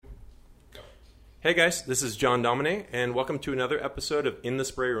Hey guys, this is John Domine, and welcome to another episode of In the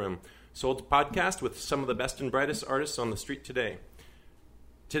Spray Room, Sold podcast with some of the best and brightest artists on the street today.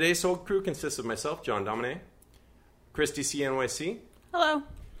 Today's Sold crew consists of myself, John Domine, Christy CNYC, Hello.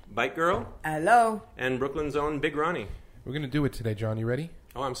 Bike Girl, Hello. and Brooklyn's own Big Ronnie. We're going to do it today, John. You ready?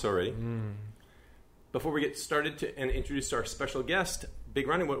 Oh, I'm so ready. Before we get started and introduce our special guest, Big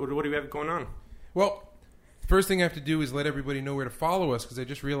Ronnie, what do we have going on? Well, first thing I have to do is let everybody know where to follow us, because I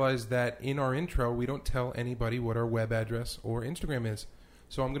just realized that in our intro, we don't tell anybody what our web address or Instagram is.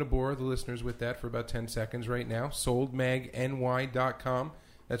 So I'm going to bore the listeners with that for about 10 seconds right now. SoldMagNY.com.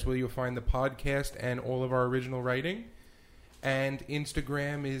 That's where you'll find the podcast and all of our original writing. And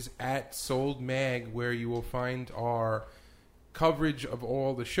Instagram is at SoldMag, where you will find our coverage of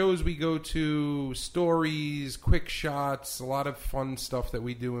all the shows we go to, stories, quick shots, a lot of fun stuff that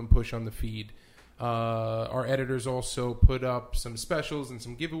we do and push on the feed. Our editors also put up some specials and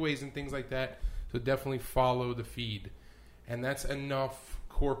some giveaways and things like that. So definitely follow the feed. And that's enough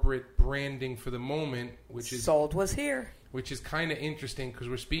corporate branding for the moment, which is Sold was here. which is kind of interesting because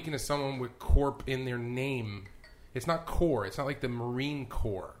we're speaking to someone with corp in their name. It's not Corps. It's not like the Marine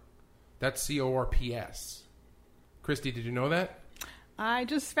Corps. That's CORPS. Christy, did you know that? I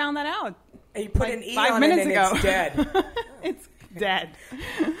just found that out. You put Like an E 5 on minutes it and ago. it's dead. It's dead.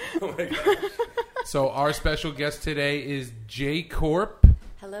 Oh my gosh. So our special guest today is J Corp.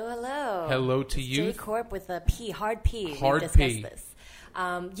 Hello, hello. Hello to It's you. J Corp with a P, hard P. Hard We've discussed P. this.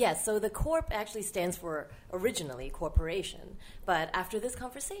 Yes, so the Corp actually stands for originally corporation. But after this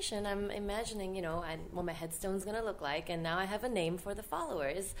conversation, I'm imagining, what my headstone's going to look like. And now I have a name for the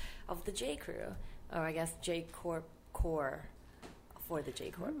followers of the J Crew. Or I guess J Corp Core for the J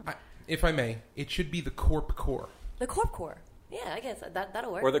Corp. If I may, it should be the Corp Corps. The Corp Core. Yeah, I guess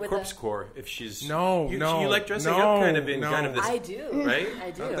that'll work. Or the with Corpse Corps, if she's... No. You like dressing up kind of in kind of this... I do. Right?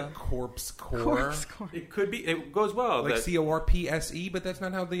 I do. Not the Corpse Corps. Corpse core. It could be... It goes well. Like that- CORPSE, but that's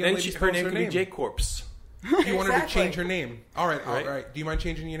not how the young Then lady her spells name her could be name. J Corpse. You want her to Exactly. change her name. All right. Right. Do you mind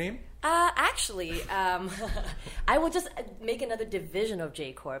changing your name? Actually, I will just make another division of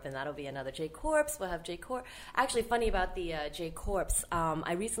J Corp, and that'll be another J Corps. We'll have J Corp. Actually, funny about the J Corps.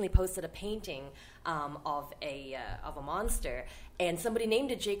 I recently posted a painting of a monster, and somebody named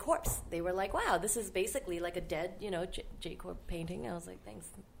it J Corps. They were like, "Wow, this is basically like a dead, J Corp painting." I was like,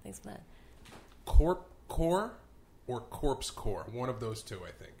 "Thanks for that." Corp Corps or Corpse Corps? One of those two,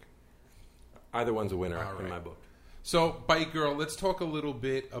 I think. Either one's a winner All in right. my book. So, Bike Girl, let's talk a little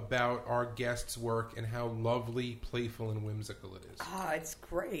bit about our guest's work and how lovely, playful, and whimsical it is. It's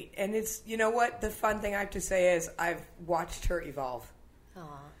great. And it's, you know what? The fun thing I have to say is I've watched her evolve.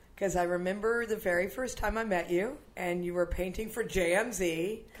 Aw. Because I remember the very first time I met you, and you were painting for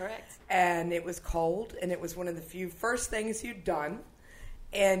JMZ. Correct. And it was cold, and it was one of the first things you'd done.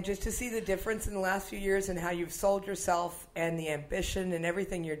 And just to see the difference in the last few years and how you've sold yourself and the ambition and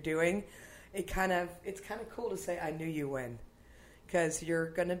everything you're doing, it's kind of cool to say I knew you when, because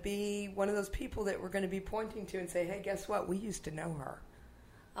you're going to be one of those people that we're going to be pointing to and say, hey, guess what? We used to know her.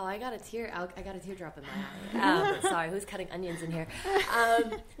 Oh, I got a teardrop in my eye. Sorry, who's cutting onions in here?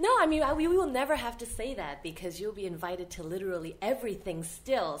 No, I mean, we will never have to say that because you'll be invited to literally everything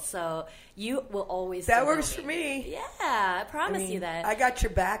still. So you will always. That still know works for me. Yeah, I promise you that. I got your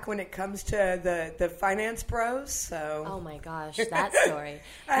back when it comes to the finance bros. So Oh my gosh, that story.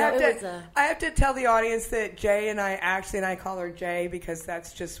 I No, have to tell the audience that Jay and I call her Jay because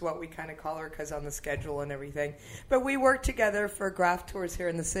that's just what we kind of call her because on the schedule and everything. But we work together for Graph Tours here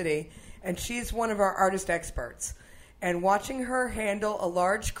in the city, and she's one of our artist experts. And watching her handle a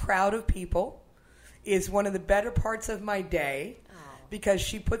large crowd of people is one of the better parts of my day because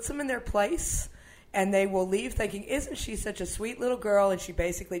she puts them in their place. And they will leave thinking, isn't she such a sweet little girl? And she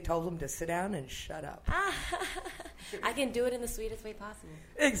basically told them to sit down and shut up. I can do it in the sweetest way possible.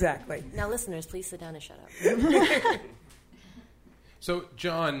 Exactly. Now, listeners, please sit down and shut up. So,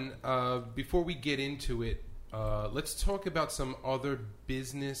 John, before we get into it, let's talk about some other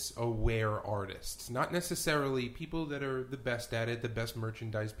business-aware artists. Not necessarily people that are the best at it, the best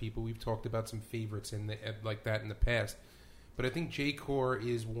merchandise people. We've talked about some favorites like that in the past. But I think J Core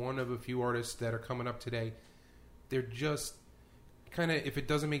is one of a few artists that are coming up today. They're just kind of, if it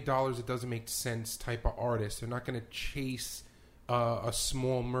doesn't make dollars, it doesn't make sense type of artists. They're not going to chase a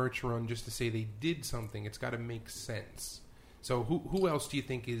small merch run just to say they did something. It's got to make sense. So who else do you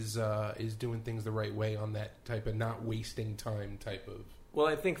think is doing things the right way on that type of not wasting time type of? Well,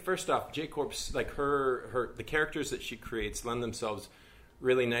 I think first off, J Corp's, like the characters that she creates lend themselves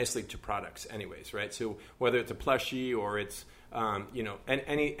really nicely to products anyways, right? So whether it's a plushie or it's,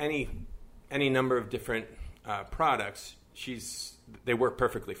 any number of different products, they work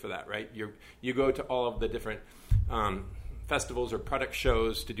perfectly for that, right? You go to all of the different festivals or product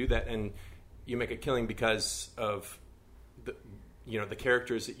shows to do that, and you make a killing because of the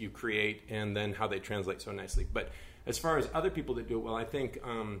characters that you create and then how they translate so nicely. But as far as other people that do it well, I think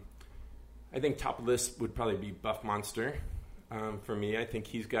top of the list would probably be Buff Monster. For me, I think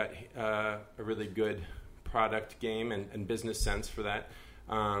he's got a really good product game and business sense for that.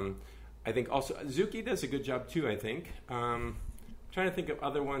 I think also Zuki does a good job too, I think. I'm trying to think of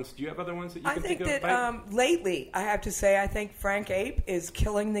other ones. Do you have other ones that you can think of? I think that lately, I have to say, I think Frank Ape is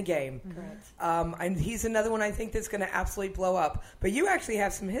killing the game. Correct. And he's another one I think that's going to absolutely blow up. But you actually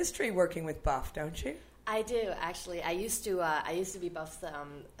have some history working with Buff, don't you? I do, actually. I used to be Buff's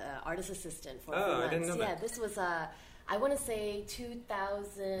artist assistant for a few months. I didn't know that. Yeah, this was I want to say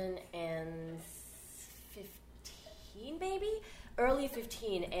 2015, maybe early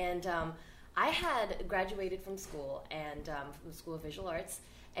 15, and I had graduated from school and from the School of Visual Arts,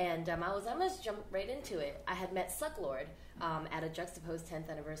 and I must jump right into it. I had met Sucklord at a Juxtaposed 10th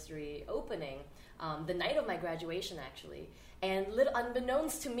anniversary opening the night of my graduation, actually. And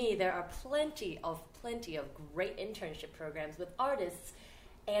unbeknownst to me, there are plenty of great internship programs with artists,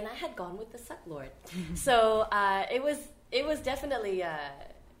 and I had gone with the Sucklord. So it was definitely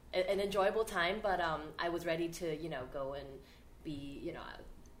an enjoyable time, but I was ready to go and be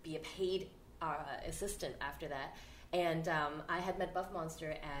a paid assistant after that. And I had met Buff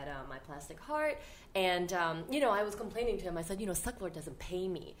Monster at My Plastic Heart, and I was complaining to him. I said, Sucklord doesn't pay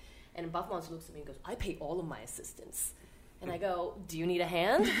me, and Buff Monster looks at me and goes, I pay all of my assistants. And I go, do you need a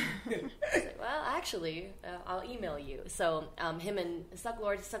hand? I said, well, actually, I'll email you. So him and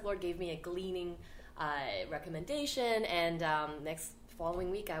Sucklord gave me a gleaning recommendation, and following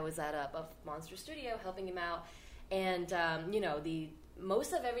week I was at a Buff Monster studio helping him out. And, the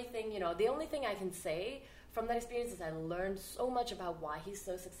most of everything, the only thing I can say from that experience is I learned so much about why he's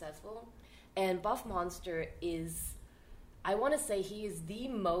so successful. And Buff Monster is, I want to say he is the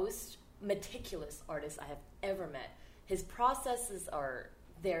most meticulous artist I have ever met. His processes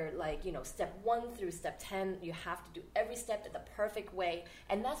they're like, step 1 through step 10, you have to do every step in the perfect way.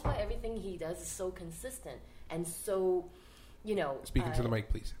 And that's why everything he does is so consistent and so, Speaking to the mic,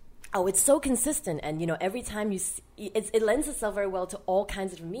 please. Oh, it's so consistent. And, every time you see, it lends itself very well to all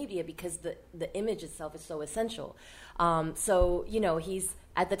kinds of media because the image itself is so essential. So, he's,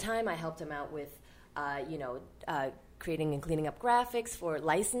 at the time I helped him out with, creating and cleaning up graphics for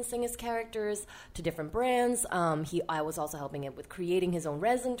licensing his characters to different brands. I was also helping him with creating his own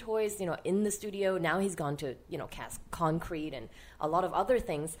resin toys, in the studio. Now he's gone to, cast concrete and a lot of other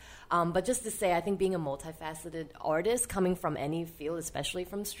things. But just to say, I think being a multifaceted artist coming from any field, especially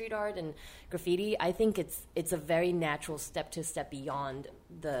from street art and graffiti, I think it's a very natural step to step beyond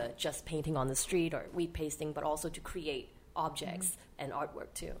the just painting on the street or wheat pasting, but also to create objects and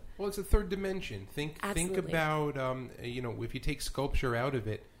artwork too. Well, it's a third dimension. Think about if you take sculpture out of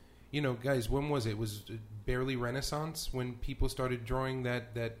it, guys, when was it? It was barely Renaissance when people started drawing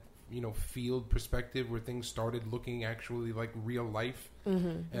that field perspective where things started looking actually like real life.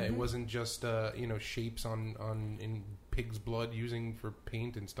 It wasn't just shapes in pig's blood using for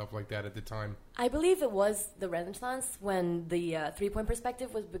paint and stuff like that at the time. I believe it was the Renaissance when the 3-point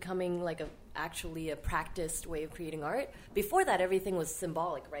perspective was becoming like actually a practiced way of creating art. Before that, everything was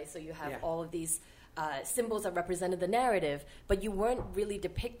symbolic, right? So you have all of these symbols that represented the narrative, but you weren't really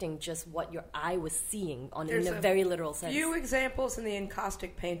depicting just what your eye was seeing in a very literal sense. Few examples in the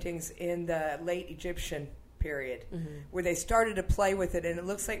encaustic paintings in the late Egyptian period where they started to play with it, and it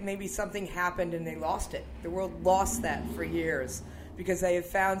looks like maybe something happened and they lost it. The world lost that for years because they have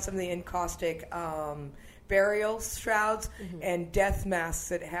found some of the encaustic burial shrouds and death masks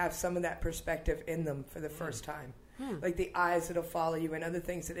that have some of that perspective in them for the first time. Like the eyes that'll follow you and other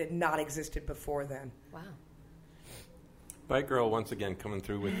things that had not existed before then. Wow. Bike Girl once again coming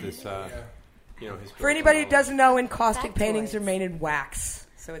through with this, his For anybody who doesn't know, encaustic paintings are made in wax.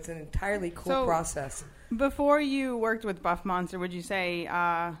 So it's an entirely cool process. Before you worked with Buff Monster, would you say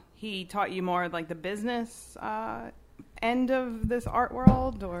he taught you more like the business end of this art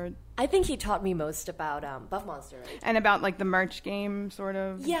world, or? I think he taught me most about Buff Monster, right? And about like the merch game, sort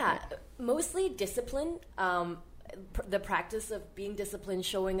of. Yeah, mostly discipline. The practice of being disciplined,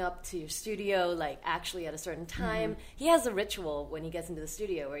 showing up to your studio like actually at a certain time. He has a ritual when he gets into the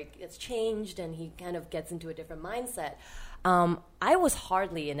studio where he gets changed and he kind of gets into a different mindset. I was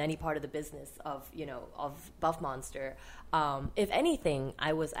hardly in any part of the business of Buff Monster. If anything,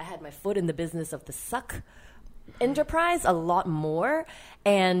 I had my foot in the business of the Suck enterprise a lot more,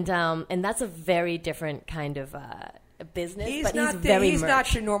 and that's a very different kind of business, He's but not he's very he's merch.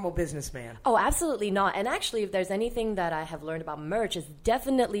 not your normal businessman. Oh, absolutely not. And actually, if there's anything that I have learned about merch, it's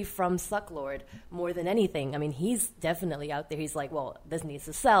definitely from Sucklord more than anything. I mean, he's definitely out there. He's like, well, this needs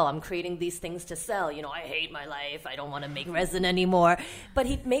to sell. I'm creating these things to sell. You know, I hate my life. I don't want to make resin anymore. But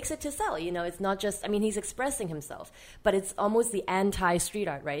he makes it to sell. You know, it's not just, I mean, he's expressing himself. But it's almost the anti-street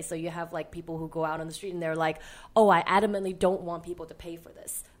art, right? So you have like people who go out on the street and they're like, oh, I adamantly don't want people to pay for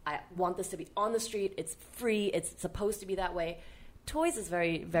this. I want this to be on the street. It's free. It's supposed to be that way. Toys is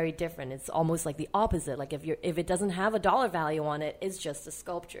very, very different. It's almost like the opposite. Like if it doesn't have a dollar value on it, it's just a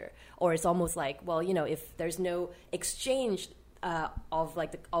sculpture. Or it's almost like, well, you know, if there's no exchange of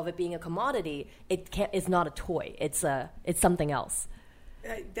it being a commodity, it's not a toy. It's something else.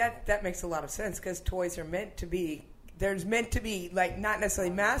 That makes a lot of sense because toys are meant to be. There's meant to be like not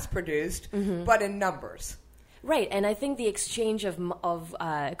necessarily mass produced, but in numbers. Right, and I think the exchange of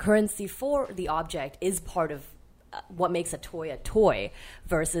currency for the object is part of what makes a toy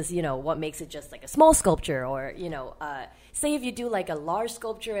versus, you know, what makes it just like a small sculpture or, you know, say if you do like a large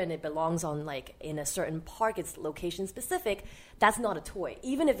sculpture and it belongs on like in a certain park, it's location specific, that's not a toy.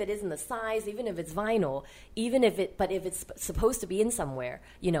 Even if it isn't the size, even if it's vinyl, but if it's supposed to be in somewhere,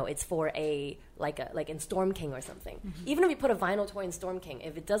 you know, it's for like in Storm King or something. Mm-hmm. Even if you put a vinyl toy in Storm King,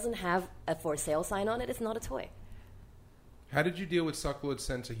 if it doesn't have a for sale sign on it, it's not a toy. How did you deal with Sucklord's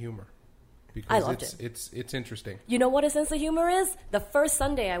sense of humor? Because I loved it's interesting. You know what a sense of humor is? The first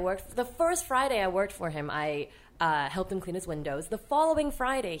Friday I worked for him, I helped him clean his windows. The following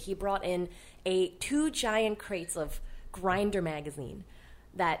Friday, he brought in 2 giant crates of Grindr magazine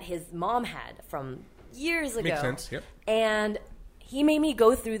that his mom had from years ago. Makes sense, yep. And he made me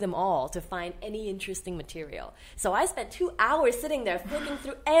go through them all to find any interesting material. So I spent 2 hours sitting there flipping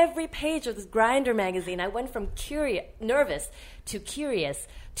through every page of this Grindr magazine. I went from nervous to curious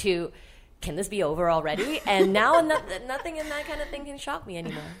to, can this be over already? And now nothing in that kind of thing can shock me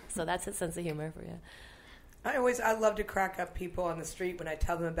anymore. So that's his sense of humor for you. I love to crack up people on the street when I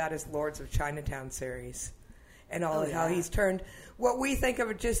tell them about his Lords of Chinatown series and how he's turned what we think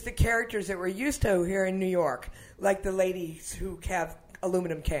of just the characters that we're used to here in New York, like the ladies who have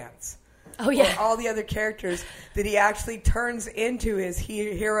aluminum cans. Oh, yeah. Or all the other characters that he actually turns into his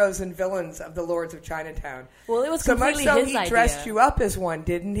heroes and villains of the Lords of Chinatown. Well, it was so completely much so his idea. he dressed you up as one,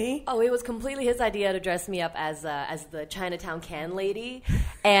 didn't he? Oh, it was completely his idea to dress me up as the Chinatown can lady.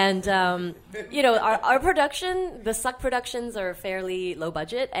 And, you know, our production, the Suck productions are fairly low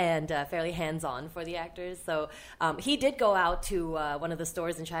budget and fairly hands-on for the actors. So he did go out to one of the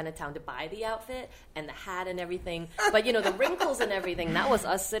stores in Chinatown to buy the outfit and the hat and everything. But, you know, the wrinkles and everything, that was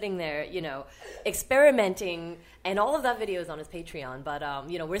us sitting there, you know, experimenting. And all of that video is on his Patreon. But,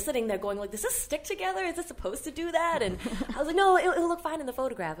 you know, we're sitting there going like, does this stick together? Is this supposed to do that? And I was like, no, it'll look fine in the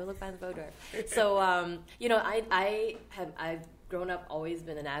photograph. It'll look fine in the photograph. So, you know, I've grown up always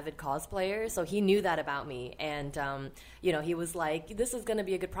been an avid cosplayer, so he knew that about me. And, you know, he was like, this is going to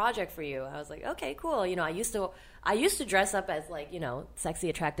be a good project for you. I was like, okay, cool. You know, I used to dress up as, like, you know, sexy,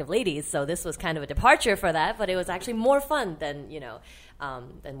 attractive ladies, so this was kind of a departure for that, but it was actually more fun than, you know,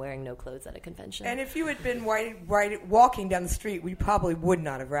 than wearing no clothes at a convention. And if you had been walking down the street, we probably would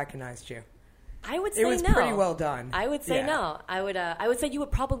not have recognized you. I would say no. It was pretty well done. I would say no. I would say you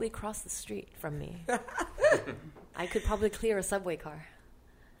would probably cross the street from me. I could probably clear a subway car.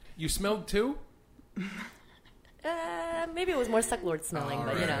 You smelled too? Maybe it was more Sucklord smelling, all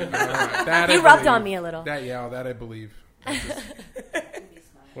but right. you know. That He I rubbed believe. on me a little. That I believe.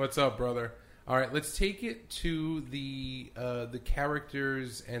 What's up, brother? All right, let's take it to the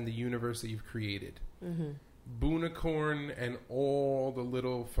characters and the universe that you've created. Mm-hmm. Boonicorn and all the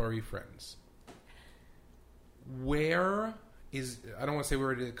little furry friends. Where is, I don't want to say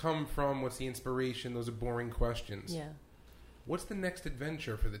where did it come from, what's the inspiration, those are boring questions. Yeah. What's the next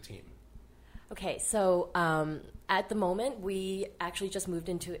adventure for the team? Okay, so at the moment, we actually just moved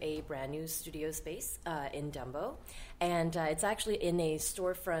into a brand new studio space in Dumbo. And it's actually in a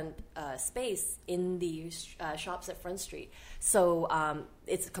storefront space in the shops at Front Street. So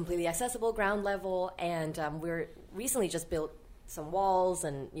it's completely accessible, ground level, and we're recently just built some walls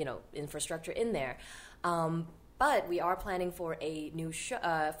and, you know, infrastructure in there. But we are planning for a new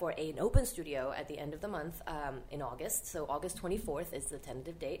for an open studio at the end of the month in August. So August 24th is the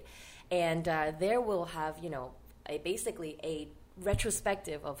tentative date. And there we'll have, you know, basically a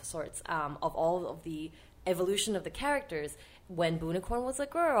retrospective of sorts of all of the evolution of the characters when Boonicorn was a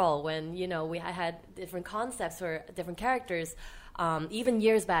girl, when, you know, I had different concepts for different characters, even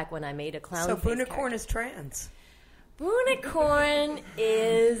years back when I made a clown. So face Boonicorn character. is trans. Boonicorn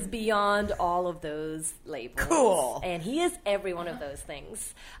is beyond all of those labels. Cool. And he is every one of those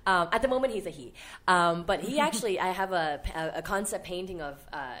things. At the moment, he's a he. But he actually, I have a concept painting of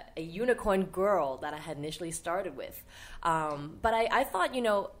a unicorn girl that I had initially started with. But I thought,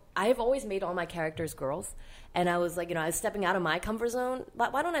 I've always made all my characters girls. And I was like, I was stepping out of my comfort zone.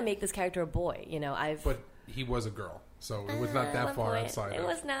 Why don't I make this character a boy? But he was a girl, so it was not that far outside. It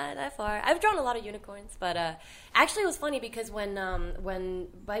was not that far. I've drawn a lot of unicorns, but actually it was funny because when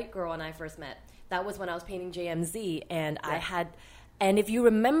Bite Girl and I first met, that was when I was painting JMZ, and I had... And if you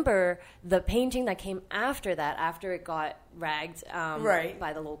remember the painting that came after that, after it got ragged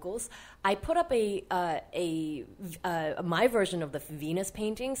by the locals, I put up my version of the Venus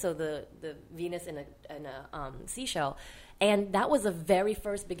painting, so the Venus in a seashell, and that was the very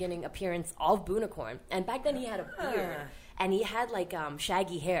first beginning appearance of Boonicorn. And back then he had a beard, and he had like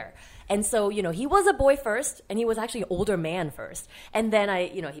shaggy hair, and so he was a boy first, and he was actually an older man first, and then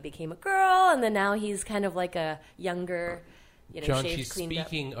he became a girl, and then now he's kind of like a younger. John, shaved, she's cleaned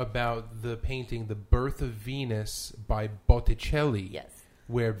speaking about the painting The Birth of Venus by Botticelli. Yes.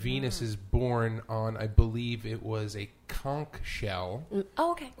 Where Venus is born on, I believe it was a conch shell.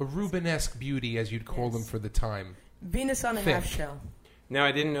 Oh, okay. A Rubenesque beauty, as you'd call them for the time. Venus on a Thick. half shell. Now,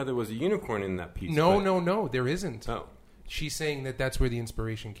 I didn't know there was a unicorn in that piece. No, there isn't. Oh. She's saying that that's where the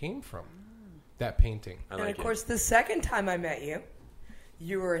inspiration came from, that painting. I And like of course, the second time I met you,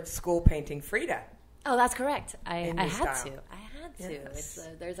 you were at school painting Frida. Oh, that's correct. I In had your style. to. I had to. Yes.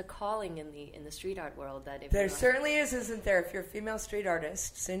 There's a calling in the street art world that if There you're certainly is, isn't there? If you're a female street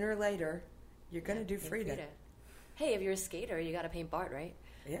artist, sooner or later, you're going to do Frida. Hey, if you're a skater, you got to paint Bart, right?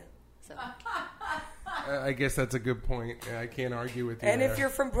 Yeah. So I guess that's a good point. I can't argue with you And there. if you're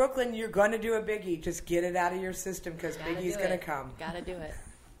from Brooklyn, you're going to do a Biggie. Just get it out of your system because gotta Biggie's do going to it. come. Gotta do it.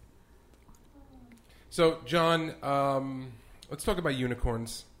 So, John, let's talk about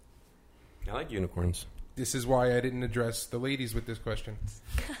unicorns. I like unicorns. This is why I didn't address the ladies with this question.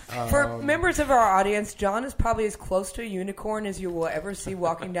 For members of our audience, John is probably as close to a unicorn as you will ever see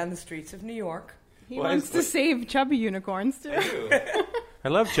walking down the streets of New York. He wants to save chubby unicorns, too. I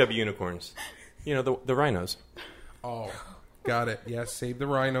love chubby unicorns. The rhinos. Oh, got it. Yes, save the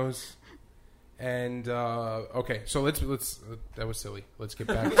rhinos. And okay, so let's that was silly. Let's get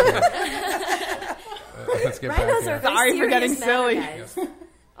back to let's get Rhinos back are here. Sorry for getting silly. guys.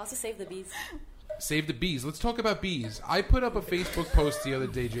 Also save the bees. Save the bees. Let's talk about bees. I put up a Facebook post the other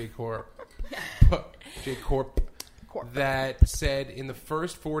day, J Corp, that said in the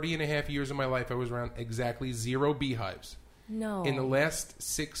first 40 and a half years of my life, I was around exactly 0 beehives. No. In the last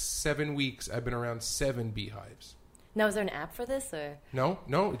 6-7 weeks, I've been around 7 beehives. Now, is there an app for this or? No,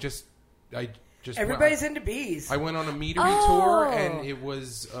 I just Everybody's into bees. I went on a meadery tour, and it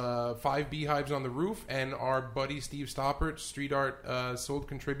was 5 beehives on the roof, and our buddy Steve Stoppert, street art sold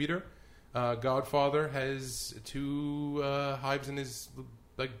contributor, Godfather, has 2 hives in his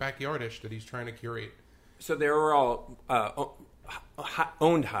backyardish that he's trying to curate. So they were all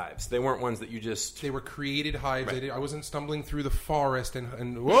owned hives. They weren't ones that you just... They were created hives. Right. I wasn't stumbling through the forest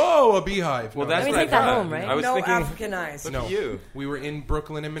and whoa, a beehive. Well, No, that's Let me what take I that thought. home, right? I was no thinking... Africanized. Look no. at you. We were in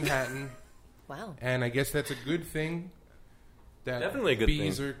Brooklyn and Manhattan, Wow. and I guess that's a good thing. That Definitely a good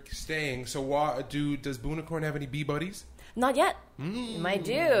bees thing. are staying. So, does Boonicorn have any bee buddies? Not yet. You might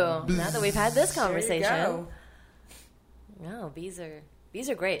do. Now that we've had this There you conversation. go. No, bees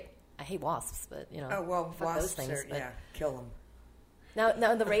are great. I hate wasps, but Oh, well, fuck those wasps things. are, but yeah, kill them.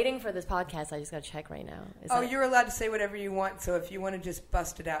 Now the rating for this podcast, I just got to check right now. Is Oh, it you're allowed to say whatever you want, so if you want to just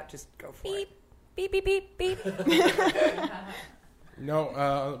bust it out, just go for it. beep beep beep beep.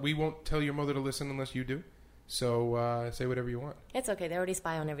 No, we won't tell your mother to listen unless you do. So say whatever you want. It's okay. They already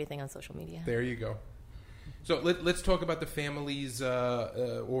spy on everything on social media. There you go. So let's talk about the families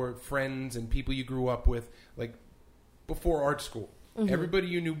or friends and people you grew up with, like before art school. Mm-hmm. Everybody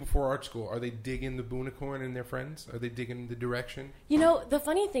you knew before art school, are they digging the Boonicorn and their friends? Are they digging the direction? The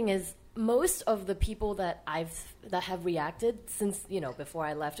funny thing is, most of the people that have reacted since before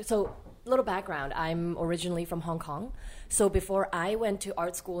I left. So, little background: I'm originally from Hong Kong. So before I went to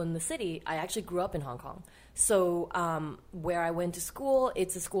art school in the city, I actually grew up in Hong Kong. So where I went to school,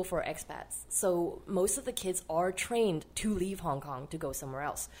 it's a school for expats. So most of the kids are trained to leave Hong Kong to go somewhere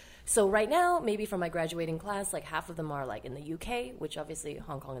else. So right now, maybe from my graduating class, like half of them are like in the UK, which obviously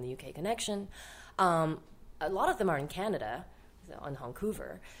Hong Kong and the UK connection. A lot of them are in Canada, on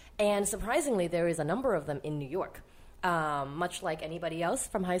Vancouver. And surprisingly, there is a number of them in New York. Much like anybody else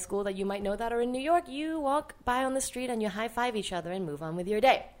from high school that you might know that are in New York, you walk by on the street and you high-five each other and move on with your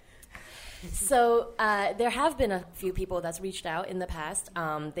day. So there have been a few people that's reached out in the past.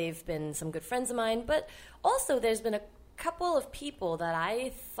 They've been some good friends of mine, but also there's been a couple of people that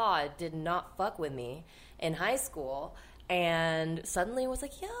I thought did not fuck with me in high school, and suddenly was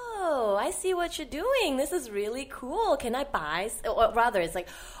like, yo, I see what you're doing. This is really cool. Can I buy? Or rather, it's like,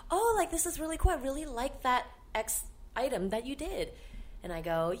 oh, like, this is really cool. I really like that X item that you did. And I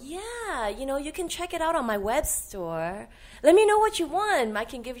go, yeah, you can check it out on my web store. Let me know what you want. I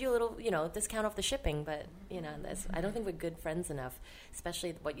can give you a little, discount off the shipping. But, I don't think we're good friends enough,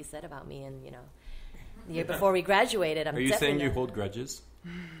 especially what you said about me. And, the year before we graduated, Are you saying you hold grudges?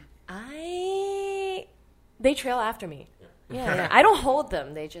 They trail after me. Yeah. I don't hold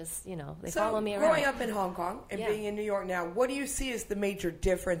them. They just, they follow me around. Growing up in Hong Kong and being in New York now, what do you see as the major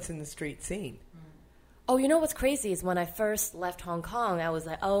difference in the street scene? Oh, what's crazy is when I first left Hong Kong, I was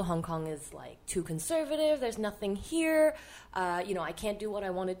like, oh, Hong Kong is like too conservative. There's nothing here. I can't do what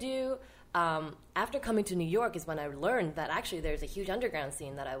I want to do. After coming to New York is when I learned that actually there's a huge underground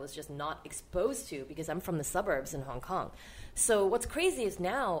scene that I was just not exposed to because I'm from the suburbs in Hong Kong. So what's crazy is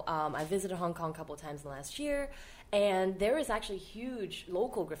now I visited Hong Kong a couple of times in the last year, and there is actually a huge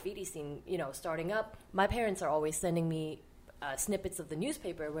local graffiti scene, starting up. My parents are always sending me snippets of the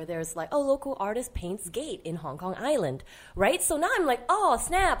newspaper where there's like, oh, local artist paints gate in Hong Kong Island, right? So now I'm like, oh,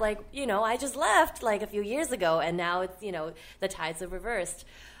 snap, like, I just left like a few years ago, and now it's, the tides have reversed.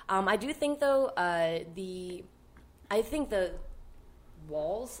 I do think, though, I think the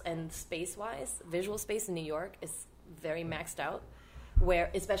walls and space-wise, visual space in New York is very maxed out,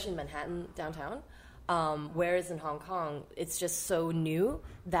 especially in Manhattan downtown, whereas in Hong Kong, it's just so new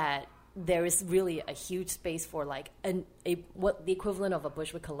that there is really a huge space for like what the equivalent of a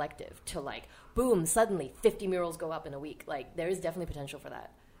Bushwick Collective to like, boom, suddenly 50 murals go up in a week. Like, there is definitely potential for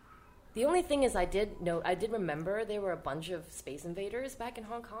that. The only thing is I did remember there were a bunch of Space Invaders back in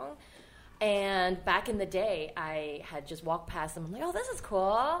Hong Kong. And back in the day, I had just walked past them. I'm like, oh, this is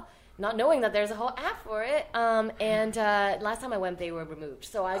cool. Not knowing that there's a whole app for it. And last time I went, they were removed.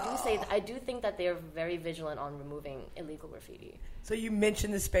 So I do think that they're very vigilant on removing illegal graffiti. So you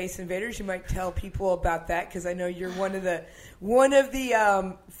mentioned the Space Invaders. You might tell people about that because I know you're one of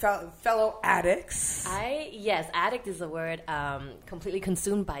the fellow addicts. Yes, addict is a word. Completely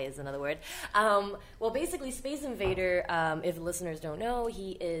consumed by is another word. Well, basically, Space Invader, if listeners don't know,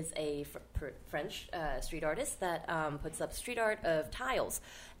 he is a French street artist that puts up street art of tiles.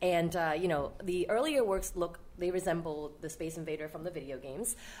 And, the earlier works they resemble the Space Invader from the video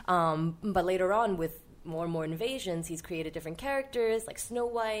games. But later on, with more and more invasions, he's created different characters like Snow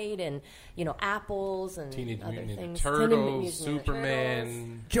White and, apples and Teenage other Mutant things. Ninja Turtles, Teenage Mutant Ninja Superman,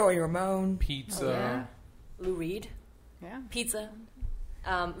 Turtles. Joey Ramone. Pizza. Oh, yeah. Lou Reed. Yeah. Pizza.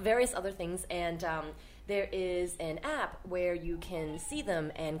 Various other things. And there is an app where you can see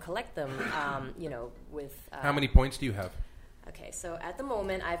them and collect them, with... How many points do you have? Okay, so at the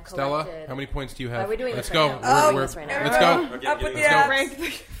moment, I've Stella, collected... how many points do you have? We're doing let's this go. right now. We're, This right now. let's go. Okay, Up with the let's go.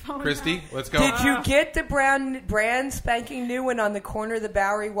 apps. Christy, let's go. Did you get the brand spanking new one on the corner of the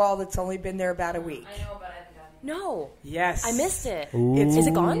Bowery Wall that's only been there about a week? I know, but I haven't gotten it. No. Yes. I missed it. Is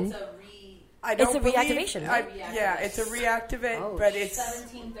it gone? It's a I don't It's a believe- reactivation, right? Yeah, it's a reactivate, Oh, but it's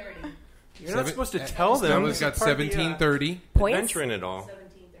 1730. You're not supposed to tell them. Stella's It's got part of the, 1730. Points? adventure in it all.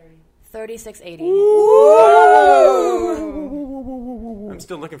 1730. 3680. I'm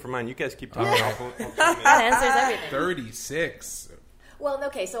still looking for mine. You guys keep talking. That answers everything. 36. Well,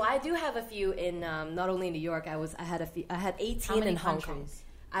 okay, so I do have a few in not only in New York. I had 18 in Hong Kong.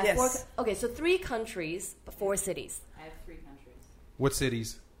 I have Yes. okay, so 3 countries, 4 cities. I have 3 countries. What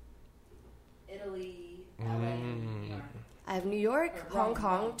cities? Italy, LA, New York. I have New York, Or Hong Rome,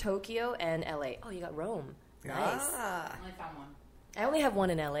 Kong, Rome. Tokyo, and LA. Oh, you got Rome. Nice. Ah. I only found one. I only have one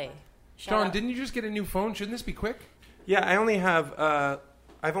in LA. Shout John, out. didn't you just get a new phone? Shouldn't this be quick? Yeah, I only have.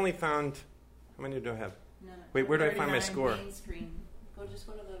 I've only found. How many do I have? No, Wait, where do I find my 39 score? main screen. Just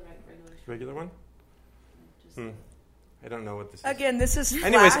go to the regular. Regular one? Just I don't know what this is. Again, this is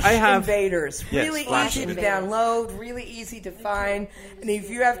Anyways, Flash I have- Invaders. Yes, Really Flash easy to Invaders. download, really easy to find. And if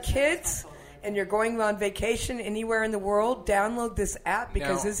you have kids and you're going on vacation anywhere in the world, download this app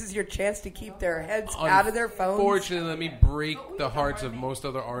because Now- this is your chance to keep their heads out of their phones. Unfortunately, let me break the hearts of most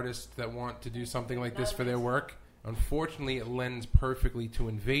other artists that want to do something like this for their work. Unfortunately, it lends perfectly to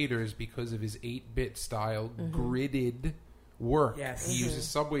Invaders because of his 8-bit style gridded work. Yes. He uses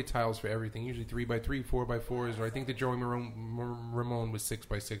subway tiles for everything, usually 3x3, 4x4s, or I think the Joey Ramone was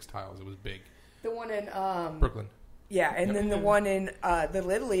 6x6 tiles. It was big. The one in Brooklyn. yeah, and then the one in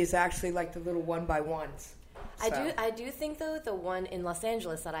Little Italy is actually like the little 1x1s. I do think though the one in Los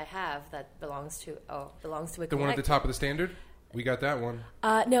Angeles that I have that belongs to a The one at the collector. top of the standard? We got that one.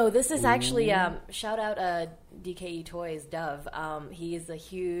 No, this is actually shout out DKE Toys Dove. He is a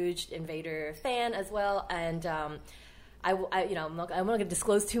huge Invader fan as well, and I'm not going to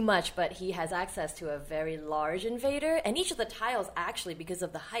disclose too much, but he has access to a very large invader, and each of the tiles, actually, because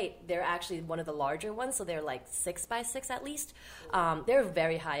of the height, they're actually one of the larger ones, so they're like 6 by 6 at least. They're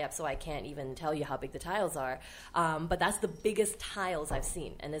very high up, so I can't even tell you how big the tiles are. But that's the biggest tiles I've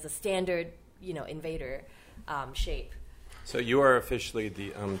seen, and there's a standard, invader shape. So you are officially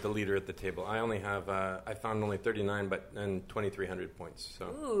the leader at the table. I only have I found only 39, and 2,300 points. So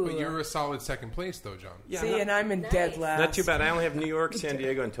Ooh. But you're a solid second place, though, John. yeah, See, not, and I'm in dead last. not too bad. I only have New York, San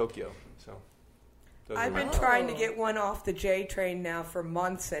Diego, and Tokyo. So those are I've my- been trying to get one off the J train now for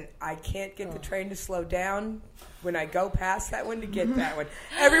months, and I can't get the train to slow down when I go past that one to get that one.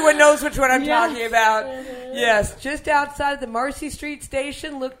 Everyone knows which one I'm talking about. Yes, just outside the Marcy Street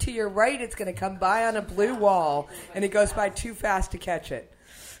station, look to your right. It's going to come by on a blue wall, and it goes by too fast to catch it.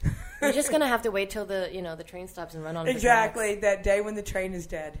 You're just going to have to wait till the train stops and run on Exactly, that day when the train is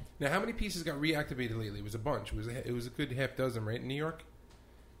dead. Now, how many pieces got reactivated lately? It was a bunch. It was a good half dozen, right, in New York?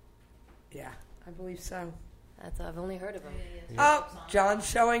 Yeah, I believe so. I've only heard of them. Oh, John's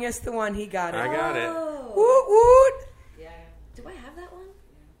showing us the one. He got it. I got it. Woot woot. Yeah. Do I have that one?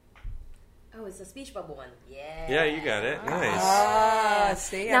 Oh, it's a speech bubble one. Yeah. Yeah, you got it. Nice. Ah,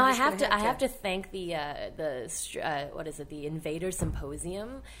 see. Now I'm I just gonna have to thank the the Invader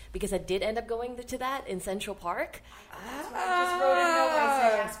Symposium, because I did end up going to that in Central Park. I just wrote a note. I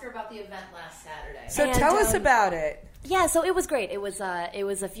said, ask her about the event last Saturday. So And, tell us about it. Yeah, so it was great. It was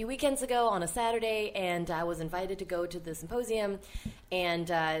a few weekends ago on a Saturday, and I was invited to go to the symposium. And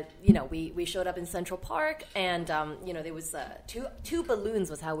we showed up in Central Park, and there was two balloons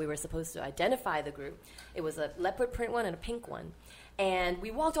was how we were supposed to identify the group. It was a leopard print one and a pink one. And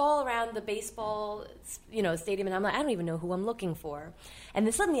we walked all around the baseball, stadium, and I'm like, I don't even know who I'm looking for. And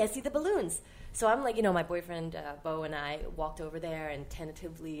then suddenly I see the balloons. So I'm like, my boyfriend, Bo, and I walked over there and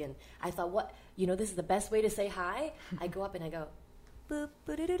tentatively, and I thought, this is the best way to say hi. I go up and I go, boop,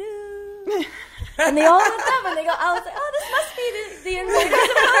 boo-doo-doo-doo. And they all looked up and I was like, oh, this must be the Invader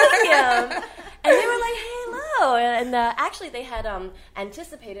Symposium. And they were like, hello. And actually they had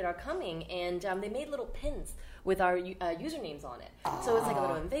anticipated our coming, and they made little pins with our usernames on it. So it's like a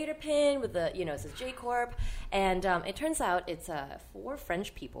little invader pin with it says J Corp. And it turns out it's 4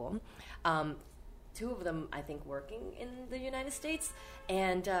 French people. 2 of them, I think, working in the United States.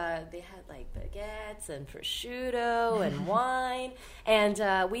 And they had like baguettes and prosciutto and wine.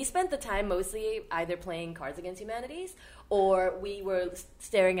 And we spent the time mostly either playing Cards Against Humanities, or we were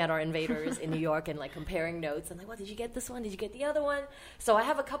staring at our invaders in New York and like comparing notes. And like, well, did you get this one? Did you get the other one? So I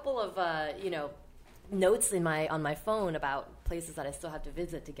have a couple of, notes on my phone about places that I still have to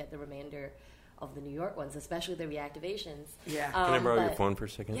visit to get the remainder of the New York ones, especially the reactivations. Yeah. Can I borrow your phone for a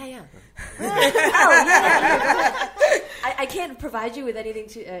second? Yeah. I can't provide you with anything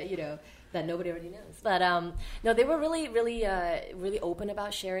to that nobody already knows. But no, they were really, really, really open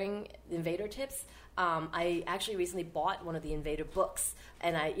about sharing Invader tips. I actually recently bought one of the Invader books,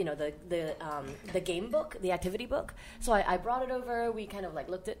 and the game book, the activity book. So I brought it over. We kind of like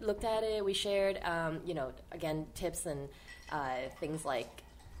looked at it. We shared, again, tips and things like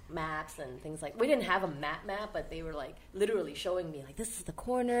maps and things like. We didn't have a map, but they were like literally showing me like, this is the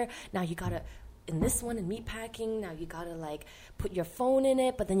corner. Now you gotta. In this one, in meatpacking, now you gotta like put your phone in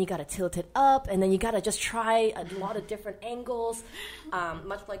it, but then you gotta tilt it up, and then you gotta just try a lot of different angles,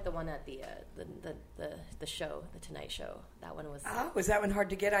 much like the one at the show, the Tonight Show. That one was. Oh, was that one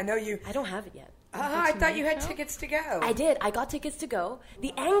hard to get? I know you. I don't have it yet. I thought you had tickets to go. I did. I got tickets to go.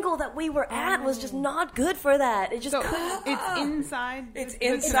 The angle that we were at was just not good for that. It just So couldn't. it's inside. It's the-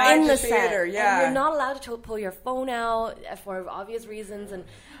 inside in the set. theater, yeah. And you're not allowed to pull your phone out for obvious reasons. And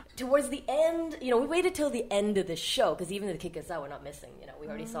towards the end, we waited till the end of the show, because even if they kick us out, we're not missing. We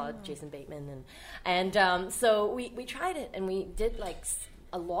already saw Jason Bateman, and so we tried it, and we did like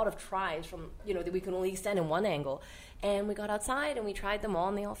a lot of tries from that we can only stand in one angle, and we got outside and we tried them all,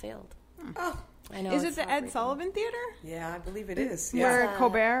 and they all failed. Oh, I know. Is it it's the Ed heartbreaking. Sullivan Theater? yeah, I believe it is. Where Yeah.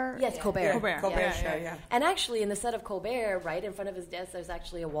 Colbert? Yes, Colbert. Yeah, Colbert. Colbert Yeah, show, yeah. yeah. And actually, in the set of Colbert, right in front of his desk, there's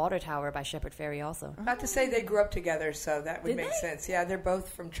actually a water tower by Shepherd Ferry also. About to say they grew up together, so that would Did make they? sense. Yeah, they're both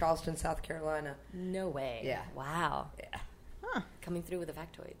from Charleston, South Carolina. No way. Yeah. Wow. Yeah. Coming through with the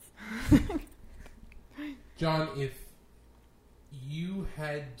factoids. John, if you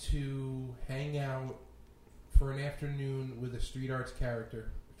had to hang out for an afternoon with a street artist's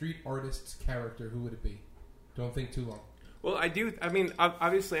character, who would it be? Don't think too long. Well, I do. I mean,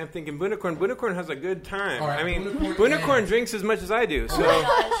 obviously, I'm thinking Bunicorn. Bunicorn has a good time. All right, I mean, Bunicorn Bunicorn and- drinks as much as I do. So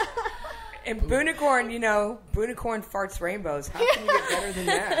And Bunicorn, Bunicorn farts rainbows. How can you get better than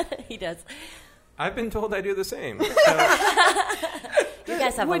that? He does. I've been told I do the same. So You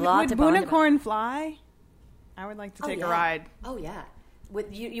guys have Would a lot to bond about. Bunicorn fly? I would like to Oh, take yeah. a ride. Oh yeah.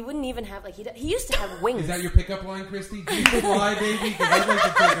 With you wouldn't even have like he used to have wings. Is that your pickup line, Christy? Do you fly, baby? Because I'd like to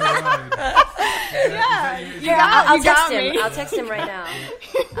take a ride. I'll You text got him. me. I'll text him right now.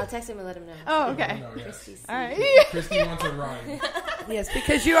 I'll text him and let him know. Oh, okay. No, yeah. Christy's- All right. Christy wants a ride. Yes,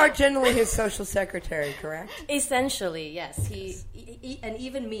 because you are generally his social secretary, correct? Essentially, yes. He and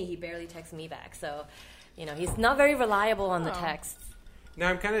even me, he barely texts me back. So, he's not very reliable on the texts. Now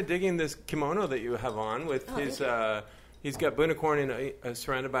I'm kind of digging this kimono that you have on with his. He's got Bunacorn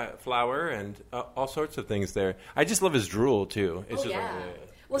surrounded by flour and all sorts of things there. I just love his drool too. It's just Yeah. like,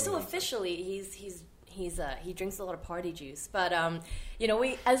 Well, so officially, he drinks a lot of party juice. But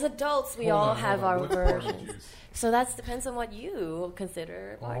we as adults we all have our What's party versions. juice? So that depends on what you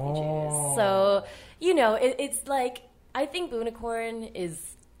consider party Oh. juice. So it's like I think Bunacorn is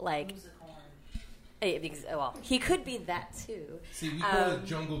like. Well, he could be that too. See, we call it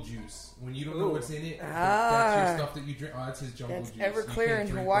jungle juice. When you don't know what's in it, that's your stuff that you drink. Oh, that's his jungle That's juice. Everclear You can't and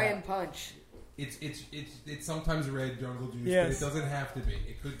drink Hawaiian that. Punch. It's sometimes red jungle juice, Yes. but it doesn't have to be.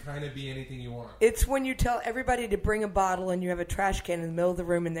 It could kind of be anything you want. It's when you tell everybody to bring a bottle and you have a trash can in the middle of the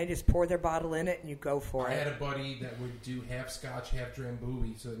room and they just pour their bottle in it and you go for I it. had a buddy that would do half scotch, half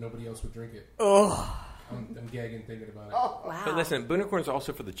drambuie, so that nobody else would drink it. Oh, I'm gagging thinking about it. Wow. But listen, Bunacorn's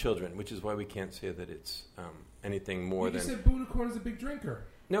also for the children, which is why we can't say that it's anything more You than just said Bunacorn is a big drinker.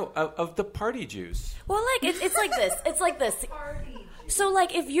 no of the party juice. Well, like it's like this. It's like this. So,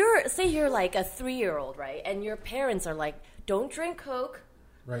 like, if you're like a 3-year-old, right, and your parents are like, "Don't drink Coke,"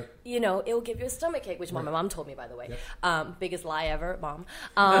 Right. it'll give you a stomachache, which my Right. mom told me, by the way. Yep. Biggest lie ever, mom.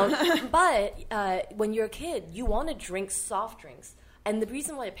 But when you're a kid, you want to drink soft drinks. And the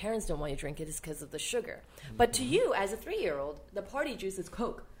reason why your parents don't want you to drink it is because of the sugar. But to you, as a 3-year-old, the party juice is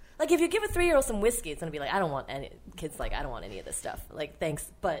Coke. Like, if you give a 3-year-old some whiskey, it's going to be like, I don't want any of this stuff. Like, thanks,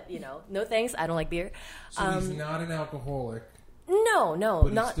 but, no thanks. I don't like beer. So he's not an alcoholic, No,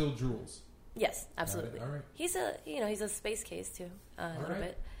 but not. he still drools. Yes, absolutely. All right. He's a space case too, a little right.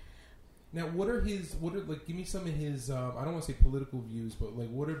 bit. Now, like, give me some of his, I don't want to say political views, but, like,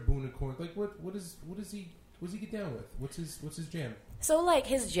 what are Bunacorn, like, what does he get down with? What's his jam? So, like,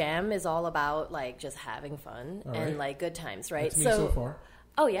 his jam is all about, like, just having fun All and, right. like, good times, right? That's me so far.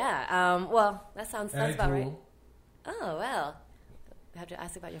 Oh, yeah. Well, that's And about right. drool. Oh, well. I have to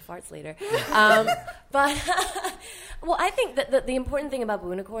ask about your farts later. But, well, I think that the important thing about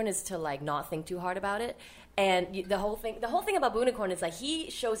Bunacorn is to, like, not think too hard about it. And the whole thing about Bunacorn is that he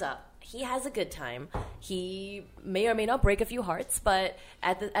shows up. He has a good time. He may or may not break a few hearts, but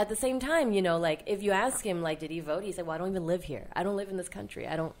at the same time, like, if you ask him, like, did he vote? He said, well, I don't even live here. I don't live in this country.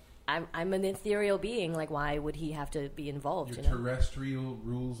 I'm an ethereal being. Like, why would he have to be involved? Your terrestrial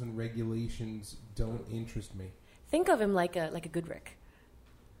rules and regulations don't interest me. Think of him like a Goodrick.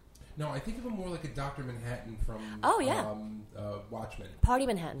 No, I think of him more like a Dr. Manhattan from Watchmen. Party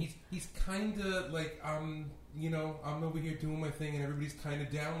Manhattan. He's kind of like, I'm over here doing my thing and everybody's kind of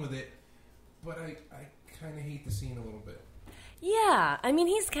down with it, but I kind of hate the scene a little bit. Yeah, I mean,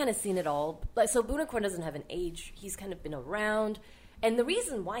 he's kind of seen it all. Like, so Bunacorn doesn't have an age. He's kind of been around. And the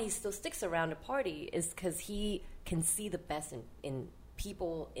reason why he still sticks around a party is because he can see the best in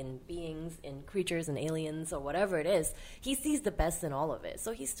people, in beings, in creatures, and aliens, or whatever it is. He sees the best in all of it.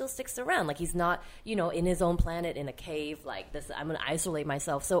 So he still sticks around. Like, he's not, in his own planet in a cave like this. I'm going to isolate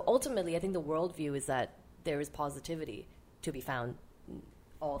myself. So ultimately, I think the worldview is that there is positivity to be found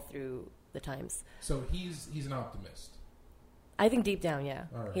all through the times. So he's an optimist. I think deep down, yeah.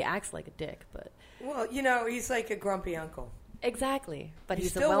 All right. He acts like a dick, but... well, he's like a grumpy uncle. Exactly, but You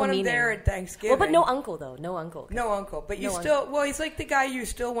he's still a want him well-meaning. there at Thanksgiving. Well, but no uncle though. No uncle. No uncle, but you No still. Well, he's like the guy you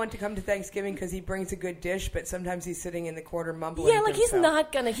still want to come to Thanksgiving because he brings a good dish, but sometimes he's sitting in the corner mumbling. Yeah, to like he's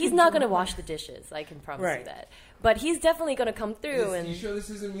himself. not gonna wash the dishes. I can promise you Right. that. But he's definitely gonna come through and. You sure this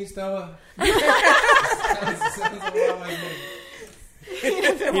isn't me, Stella? sounds a lot like me.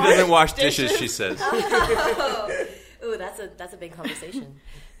 He doesn't wash dishes, she says. Ooh, that's a big conversation.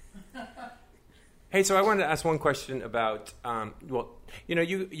 Hey, so I wanted to ask one question about,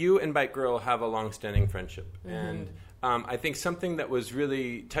 you and Bike Girl have a long-standing friendship, and I think something that was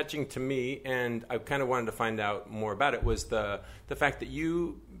really touching to me, and I kind of wanted to find out more about it, was the fact that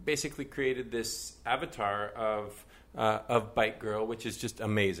you basically created this avatar of Bike Girl, which is just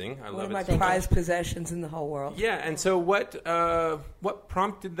amazing. I One love of it. my so much. prized possessions in the whole world. Yeah, and so what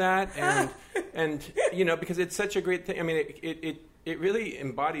prompted that, and because it's such a great thing. I mean, it really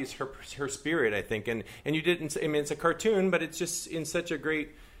embodies her spirit, I think, and you didn't. I mean, it's a cartoon, but it's just in such a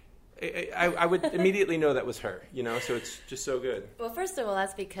great. I would immediately know that was her, so it's just so good. Well, first of all,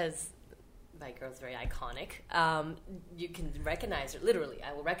 that's because Bike Girl's very iconic. You can recognize her. Literally,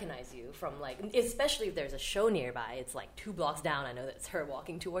 I will recognize you from, like, especially if there's a show nearby. It's like 2 blocks down. I know that it's her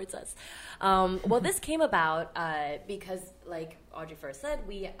walking towards us. Well, this came about because, like Audrey first said,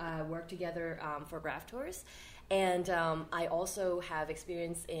 we worked together for Graph Tours. And I also have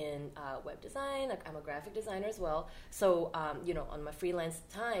experience in web design. I'm a graphic designer as well. So, on my freelance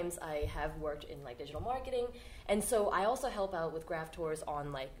times, I have worked in, like, digital marketing. And so I also help out with Graph Tours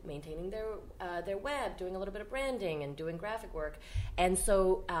on, like, maintaining their web, doing a little bit of branding and doing graphic work. And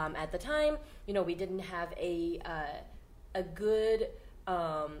so at the time, we didn't have a good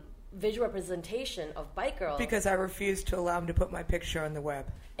visual representation of Bike Girl. Because I refused to allow him to put my picture on the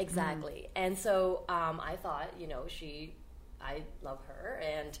web. Exactly. And so I thought, I love her,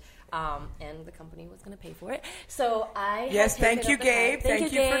 and the company was going to pay for it. So I Yes, thank you, Gabe.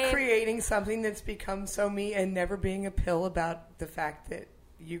 Thank you for Gabe. creating something that's become so me and never being a pill about the fact that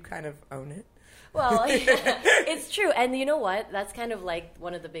you kind of own it. Well, it's true. And you know what? That's kind of like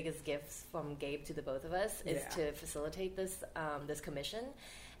one of the biggest gifts from Gabe to the both of us is to facilitate this this commission.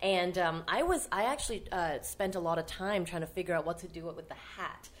 And I actually spent a lot of time trying to figure out what to do with the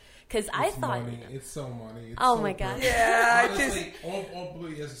hat. Because I thought... money. It's so money. It's Oh, so my God. perfect. Yeah, Honestly, all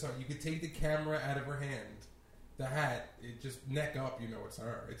Blue as a son, you could take the camera out of her hand. The hat, it just neck up, it's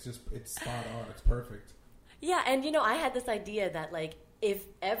her. It's spot on. It's perfect. Yeah, and I had this idea that, like, if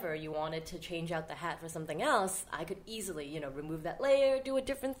ever you wanted to change out the hat for something else, I could easily, remove that layer, do a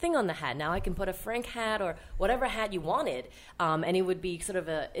different thing on the hat. Now I can put a Frank hat or whatever hat you wanted, and it would be sort of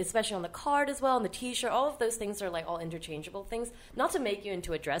especially on the card as well, and the T-shirt, all of those things are like all interchangeable things. Not to make you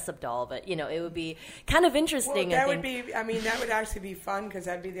into a dress-up doll, but, it would be kind of interesting. Well, that would actually be fun because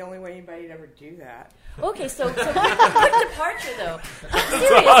that'd be the only way anybody'd ever do that. Okay, so quick departure, though.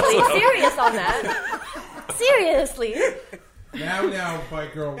 Seriously, serious on that. Seriously. Now,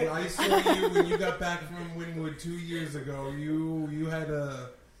 Bike Girl, when I saw you when you got back from Wynwood 2 years ago, you had a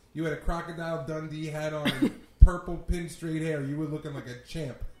Crocodile Dundee hat on and purple pin straight hair. You were looking like a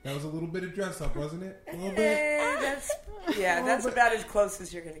champ. That was a little bit of dress up, wasn't it? A little bit. That's about as close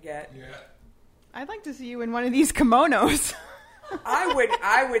as you're gonna get. Yeah. I'd like to see you in one of these kimonos. I'd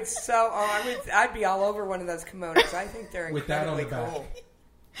be all over one of those kimonos. I think they're With that on incredibly the back. cool.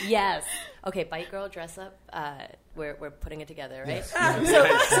 Yes. Okay, Bike Girl dress up. We're putting it together, right?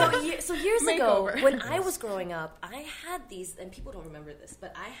 Yes. So years ago, Makeover. when I was growing up, I had these, and people don't remember this,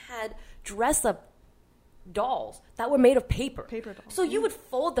 but I had dress up dolls that were made of paper. Paper dolls. So you would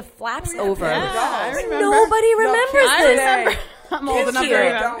fold the flaps yeah, over. paper I dolls. remember. Nobody remembers I this. remember. I'm old enough to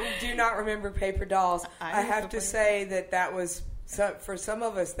remember. Do not remember paper dolls. I used have to to say that was for some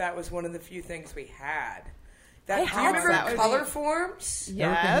of us that was one of the few things we had. Do you had remember that. color forms?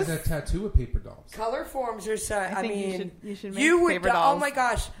 Erica has Yes. that tattoo of paper dolls. Color forms are so. I think mean, you should make paper Oh dolls. my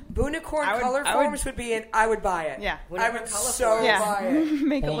gosh, Boonicorn I would- color I would- forms would be in. I would buy it. Yeah. I would Color so forms. buy it.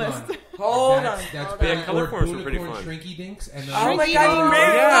 Make a Hold list. on. Hold on. That's Hold big. on. Color Or forms are pretty Boonicorn fun. Shrinky Dinks. And Oh my Shrinky God,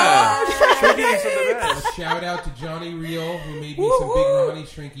 Dinks. Yeah. Shrinkies are the best. A shout out to Johnny Reel, who made me Woo, some woo. Big Ronnie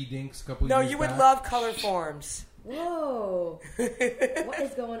Shrinky Dinks a couple No, years you would back. love color forms. Whoa. What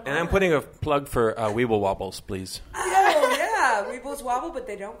is going on? And I'm putting a plug for Weeble Wobbles, please. Oh yeah, Weebles wobble, but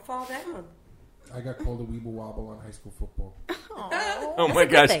they don't fall down. I got called a Weeble Wobble on high school football. Oh my a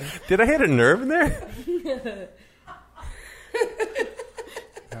good gosh. thing. Did I hit a nerve there?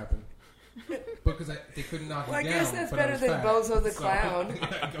 Happened. Because they couldn't knock Well, I me down. guess that's but I better was than fat. Bozo the So, Clown.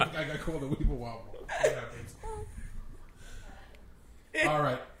 I got called a Weeble Wobble. That happens. All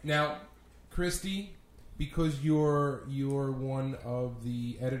right. Now, Christy, because you're one of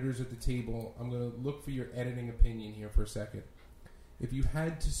the editors at the table, I'm going to look for your editing opinion here for a second. If you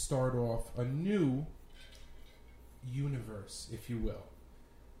had to start off a new universe, if you will,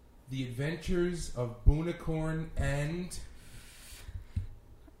 the adventures of Boonicorn and...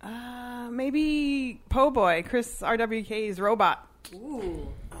 Maybe Po Boy, Chris RWK's robot. Ooh.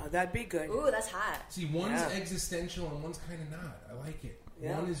 Oh, that'd be good. Ooh, that's hot. See, one's Yeah. existential and one's kind of not. I like it.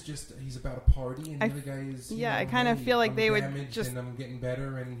 Yeah. One is just, he's about a party, and the I- other guy is... yeah, I know, kinda hey, feel like I'm they would damaged just and I'm getting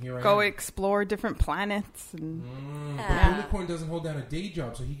better, and here I Go am. explore different planets. And But Yeah. Boonicorn doesn't hold down a day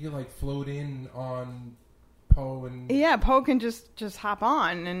job, so he can like float in on Poe and... yeah, Po can just hop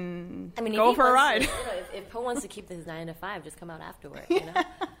on and I mean, go if he for a wants ride. to, if Poe wants to keep his 9 to 5, just come out after work. You know, I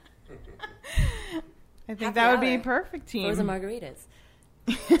think Happy that would be a hour. perfect team. frozen margaritas.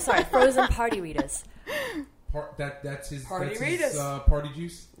 Sorry, frozen party ritas. That's his... Party that's his, Ritas. party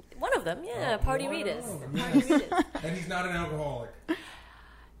juice? One of them, yeah, Oh, party wow. ritas. Yes. Party ritas. And he's not an alcoholic.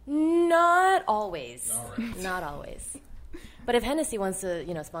 Not always. All right. Not always. But if Hennessy wants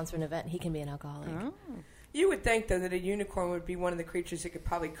to, sponsor an event, he can be an alcoholic. You would think, though, that a unicorn would be one of the creatures that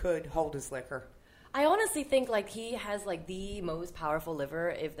could hold his liquor. I honestly think like he has like the most powerful liver,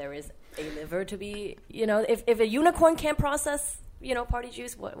 if there is a liver to be. If a unicorn can't process party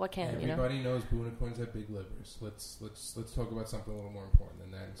juice, what can? Everybody knows unicorns have big livers. Let's talk about something a little more important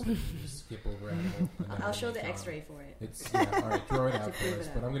than that. Instead of just skip over animal. I'll show the X-ray for it. All right, draw it out for us.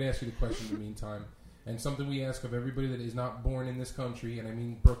 But I'm going to ask you the question in the meantime, and something we ask of everybody that is not born in this country, and I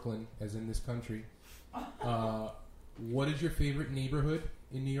mean Brooklyn, as in this country. What is your favorite neighborhood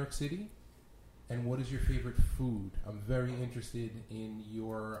in New York City? And what is your favorite food? I'm very interested in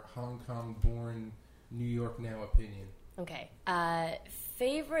your Hong Kong-born, New York now opinion. Okay.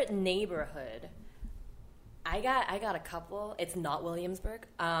 Favorite neighborhood. I got a couple. It's not Williamsburg.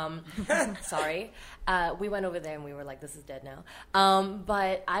 Sorry. We went over there and we were like, this is dead now.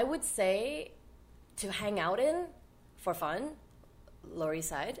 But I would say to hang out in for fun, Lower East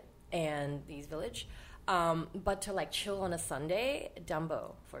Side and the East Village. But to like chill on a Sunday,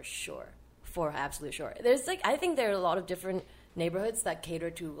 Dumbo for sure. For absolute sure. I think there are a lot of different neighborhoods that cater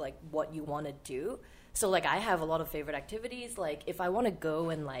to like what you want to do. So like I have a lot of favorite activities. Like if I want to go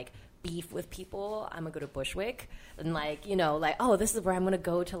and like beef with people, I'm gonna go to Bushwick and this is where I'm gonna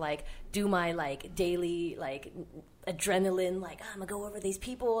go to like do my like daily like adrenaline. Like I'm gonna go over these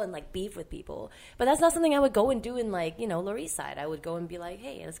people and like beef with people. But that's not something I would go and do in like Lower East Side. I would go and be like,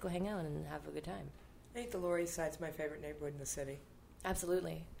 hey, let's go hang out and have a good time. I think the Lower East Side's my favorite neighborhood in the city.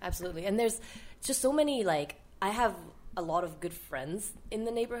 Absolutely. And there's just so many, like, I have a lot of good friends in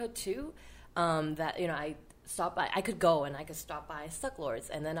the neighborhood, too, that, I stop by. I could go and I could stop by Sucklords,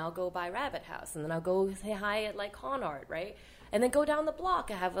 and then I'll go by Rabbit House, and then I'll go say hi at, like, Con Art, right? And then go down the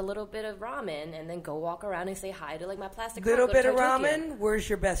block. I have a little bit of ramen, and then go walk around and say hi to, like, my plastic Little bit of ramen? Tokyo. Where's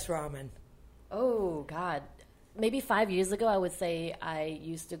your best ramen? Oh, God. Maybe 5 years ago, I would say I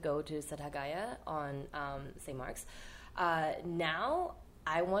used to go to Setagaya on St. Mark's. Now,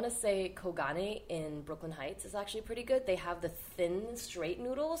 I want to say Kogane in Brooklyn Heights is actually pretty good. They have the thin, straight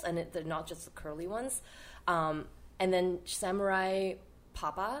noodles, and they're not just the curly ones. And then Samurai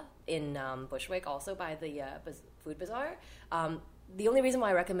Papa in Bushwick, also by the Food Bazaar. The only reason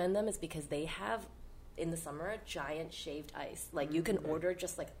why I recommend them is because they have, in the summer, giant shaved ice. Like, you can order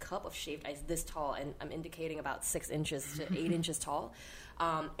just like a cup of shaved ice this tall, and I'm indicating about 6 inches to 8 inches tall.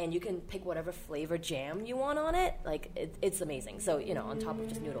 And you can pick whatever flavor jam you want on it. Like, it's amazing. So, on top of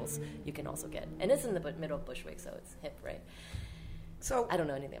just noodles, you can also get... And it's in the middle of Bushwick, so it's hip, right? So I don't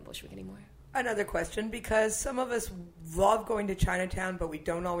know anything about Bushwick anymore. Another question, because some of us love going to Chinatown, but we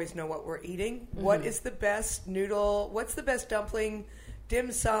don't always know what we're eating. Mm-hmm. What is the best noodle? What's the best dumpling,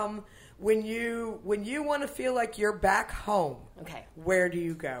 dim sum? When you want to feel like you're back home, okay, where do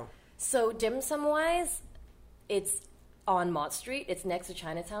you go? So dim sum wise, it's on Mott Street. It's next to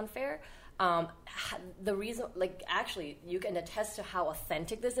Chinatown Fair. The reason, actually, you can attest to how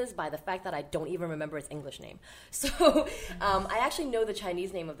authentic this is by the fact that I don't even remember its English name. So I actually know the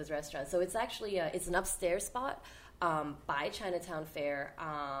Chinese name of this restaurant. So it's actually it's an upstairs spot by Chinatown Fair.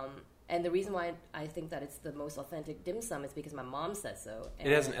 And the reason why I think that it's the most authentic dim sum is because my mom says so. And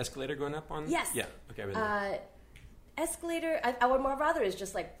it has an escalator going up on? Yes. Yeah. Okay. Escalator, I would more rather is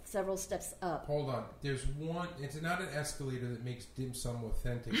just like several steps up. Hold on. There's one. It's not an escalator that makes dim sum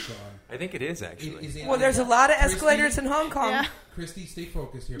authentic, Sean. I think it is, actually. There's a lot of escalators in Hong Kong. Yeah. Christy, stay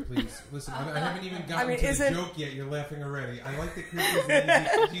focused here, please. Listen, I haven't even gotten to the joke yet. You're laughing already. I like that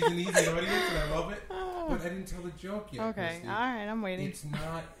Christy's an easy audience, and I love it. But I didn't tell the joke yet, Okay. Christy. All right, I'm waiting. It's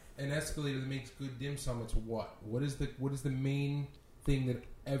not an escalator that makes good dim sum. It's what? What is the main thing that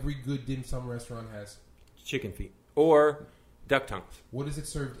every good dim sum restaurant has? Chicken feet. Or duck tongues. What is it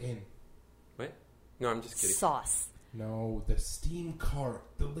served in? What? No, I'm just kidding. Sauce. No, the steam cart.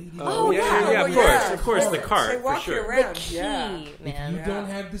 The lady. Of course, the cart. They walk for you sure. around. The key, man. man. If you don't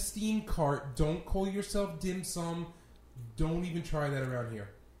have the steam cart, don't call yourself dim sum. Don't even try that around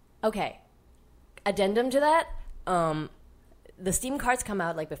here. Okay. Addendum to that, the steam carts come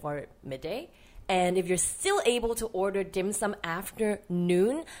out like before midday. And if you're still able to order dim sum after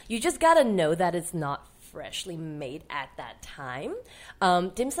noon, you just gotta know that it's not freshly made at that time.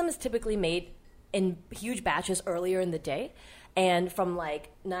 Dim sum is typically made in huge batches earlier in the day. And from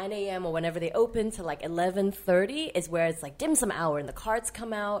like 9 a.m. or whenever they open to like 11:30 is where it's like dim sum hour and the carts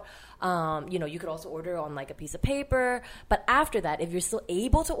come out. You could also order on like a piece of paper. But after that, if you're still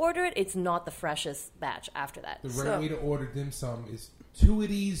able to order it, it's not the freshest batch after that. The right way to order dim sum is 2 of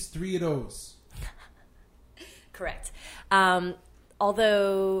these, 3 of those. Correct.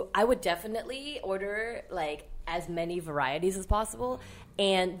 Although I would definitely order like as many varieties as possible.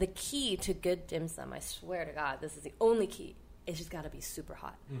 And the key to good dim sum, I swear to God, this is the only key, it's just got to be super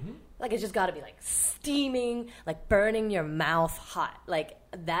hot. Mm-hmm. Like, it's just got to be, like, steaming, like, burning your mouth hot. Like,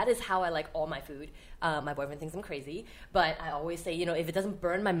 that is how I like all my food. My boyfriend thinks I'm crazy, but I always say, you know, if it doesn't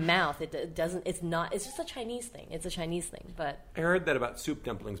burn my mouth, it doesn't, it's just a Chinese thing. It's a Chinese thing, but... I heard that about soup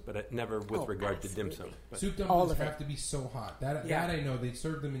dumplings, but never with regard to dim absolutely. sum. But Soup All dumplings of it. have to be so hot. That I know. They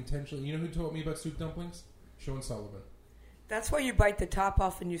serve them intentionally. You know who taught me about soup dumplings? Sean Sullivan. That's why you bite the top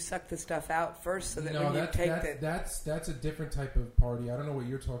off and you suck the stuff out first, so that when you take that's a different type of party. I don't know what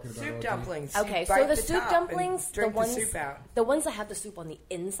you're talking about. soup RJ. dumplings. Okay, you so bite the the soup top dumplings, and drink the ones, the soup out. the ones that have the soup on the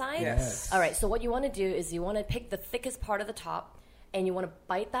inside. Yes. All right. So what you want to do is you want to pick the thickest part of the top, and you want to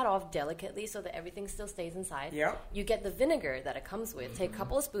bite that off delicately so that everything still stays inside. Yep. You get the vinegar that it comes with. Take a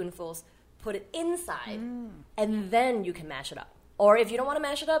couple of spoonfuls, put it inside, and then you can mash it up. Or if you don't want to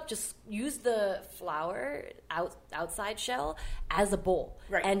mash it up, just use the flour outside shell as a bowl.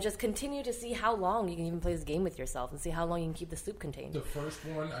 Right. And just continue to see how long you can even play this game with yourself and see how long you can keep the soup contained. The first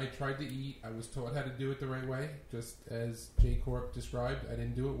one I tried to eat, I was taught how to do it the right way, just as J Corp described. I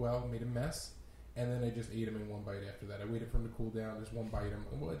didn't do it well, made a mess, and then I just ate them in one bite after that. I waited for them to cool down, just one bite them.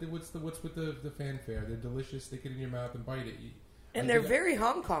 What's with the fanfare? They're delicious. Stick it in your mouth and bite it. And they're very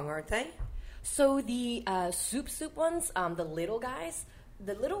Hong Kong, aren't they? So the soup ones, the little guys,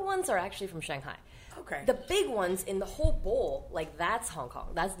 the little ones are actually from Shanghai. Okay. The big ones in the whole bowl, like that's Hong Kong.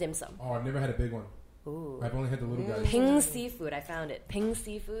 That's dim sum. Oh, I've never had a big one. Ooh. I've only had the little guys. Ping Seafood, I found it. Ping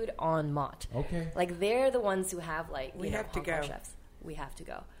Seafood on Mott. Okay. Like they're the ones who have like We have to Hong Kong go. chefs. We have to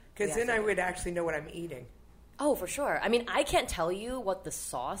go. Because then I would actually know what I'm eating. Oh, for sure. I mean, I can't tell you what the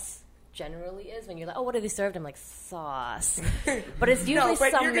sauce generally is when you're like, oh, what are they served? I'm like, sauce. But it's usually No,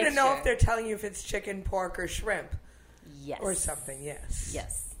 but some you're going to know mixture. if they're telling you if it's chicken, pork, or shrimp. Yes. Or something, yes.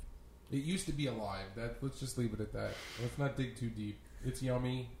 Yes. It used to be alive. Let's just leave it at that. Let's not dig too deep. It's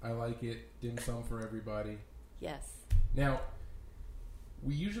yummy. I like it. Dim sum for everybody. Yes. Now,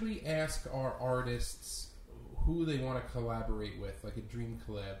 we usually ask our artists who they want to collaborate with, like a dream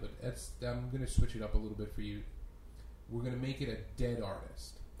collab. But I'm going to switch it up a little bit for you. We're going to make it a dead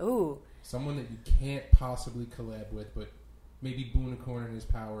artist. Ooh. Someone that you can't possibly collab with, but maybe Boonicorn and his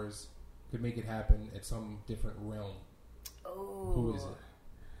powers could make it happen at some different realm. Oh. Who is it?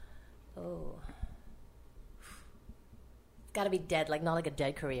 Oh. It's got to be dead, like not like a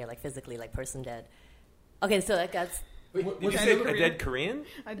dead career, like physically, like person dead. Okay, so that's Wait, did what's you the say other a Korean? dead Korean?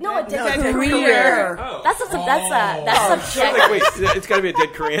 no, a dead No, career. Oh. That's subjective. Like, wait, it's got to be a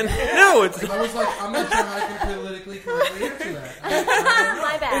dead Korean? No, it's... I was like, I'm not sure how I can politically correctly answer that.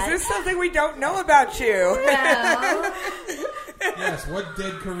 My Is bad. this something we don't know about you? No. Yes, what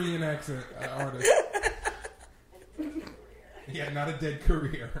dead Korean accent artist? Yeah, not a dead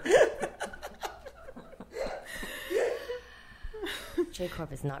career. J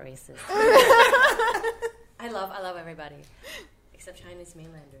Corp is not racist. I love everybody except Chinese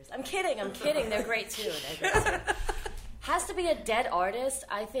mainlanders. I'm kidding. They're great too. Has to be a dead artist.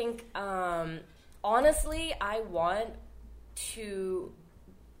 I think. Honestly, I want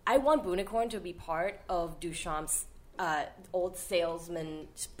Boonicorn to be part of Duchamp's old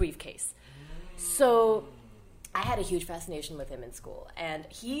salesman's briefcase. So I had a huge fascination with him in school, and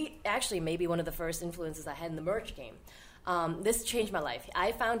he actually may be one of the first influences I had in the merch game. This changed my life.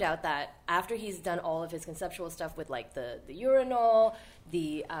 I found out that after he's done all of his conceptual stuff with like the urinal,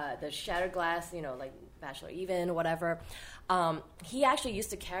 the shattered glass, like Bachelor Even, whatever, he actually used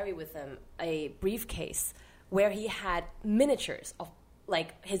to carry with him a briefcase where he had miniatures of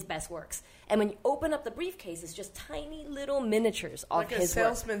like his best works. And when you open up the briefcase, it's just tiny little miniatures of Like a his work.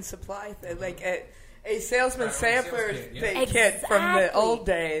 salesman supply thing, like a salesman Right, sampler sales kit, thing kit from the old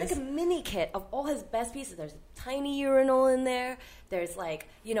days. Like a mini kit of all his best pieces. There's a tiny urinal in there. There's like,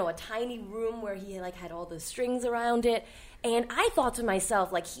 a tiny room where he like had all the strings around it. And I thought to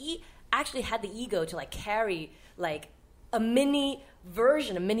myself, like, he actually had the ego to like carry like a mini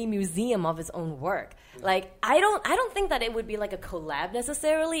version, a mini museum of his own work. Like, I don't think that it would be like a collab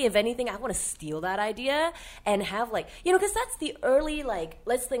necessarily. If anything, I want to steal that idea and have like, because that's the early like,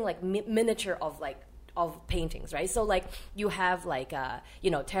 let's think like miniature of paintings, right? So like you have like Tara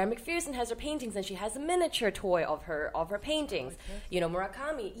McPherson has her paintings and she has a miniature toy of her paintings.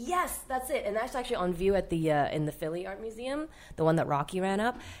 Murakami, yes, that's it, and that's actually on view at the in the Philly Art Museum, the one that Rocky ran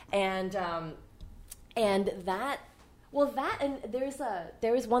up, and that. Well, that and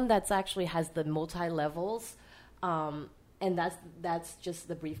there is one that's actually has the multi levels, and that's just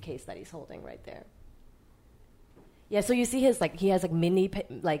the briefcase that he's holding right there. Yeah, so you see he has like mini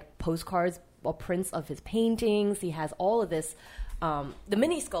postcards or prints of his paintings. He has all of this. The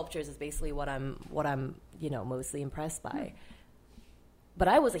mini sculptures is basically what I'm mostly impressed by. But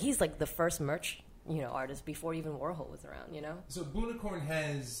he's like the first merch artist before even Warhol was around. So Bunicorn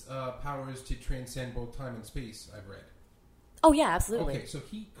has powers to transcend both time and space, I've read. Oh yeah, absolutely. Okay, so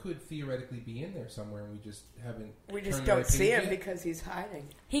he could theoretically be in there somewhere, and we just haven't. We just turned don't our see him page yet? because he's hiding.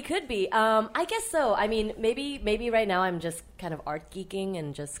 He could be. I guess so. I mean, maybe right now I'm just kind of art geeking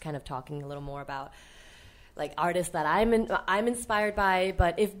and just kind of talking a little more about like artists that I'm inspired by.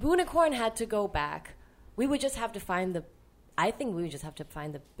 But if Bunicorn had to go back, we would just have to find the. I think we would just have to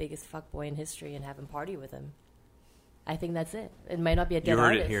find the biggest fuckboy in history and have him party with him. I think that's it. It might not be a dead You heard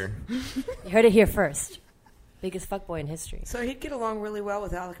artist. it here. You heard it here first. Biggest fuckboy in history. So he'd get along really well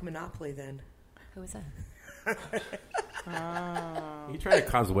with Alec Monopoly then. Who was that? You trying to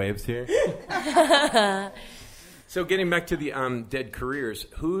cause waves here? So getting back to the dead careers,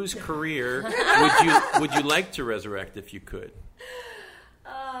 whose career would you like to resurrect if you could?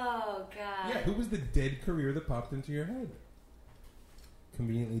 Oh God. Yeah, who was the dead career that popped into your head?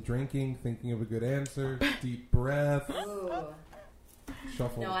 Conveniently drinking, thinking of a good answer, deep breath, Ooh.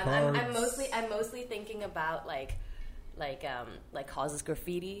 shuffle No, cards. I'm mostly thinking about like Coz's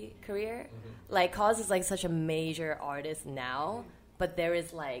graffiti career. Like Coz is like such a major artist now, but there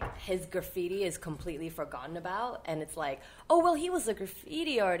is like his graffiti is completely forgotten about, and it's like, oh well, he was a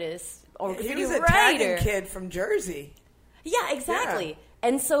graffiti artist or graffiti He was a writer. tagging kid from Jersey. Yeah, exactly. Yeah.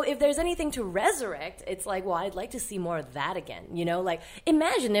 And so if there's anything to resurrect, it's like, well, I'd like to see more of that again. Like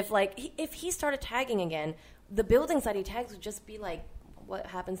imagine if if he started tagging again, the buildings that he tags would just be like what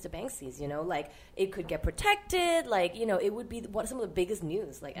happens to Banksy's, like it could get protected, like, it would be some of the biggest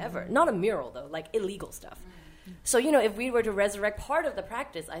news like ever. Not a mural though, like illegal stuff. So, if we were to resurrect part of the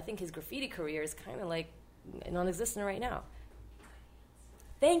practice, I think his graffiti career is kind of like non-existent right now.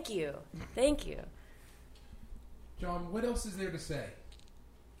 Thank you. John, what else is there to say?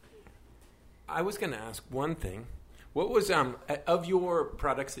 I was going to ask one thing. What was of your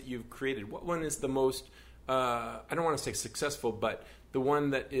products that you've created? What one is the most? I don't want to say successful, but the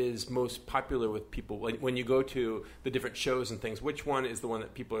one that is most popular with people when you go to the different shows and things. Which one is the one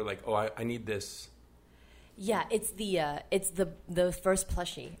that people are like, oh, I need this? Yeah, it's the first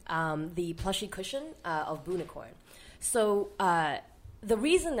plushie, the plushie cushion of Bunicorn. So the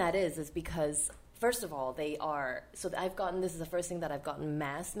reason that is because. First of all, this is the first thing that I've gotten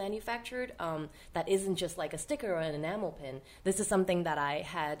mass manufactured that isn't just like a sticker or an enamel pin. This is something that I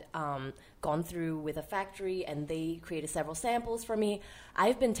had gone through with a factory, and they created several samples for me.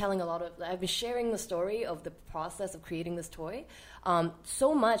 I've been sharing the story of the process of creating this toy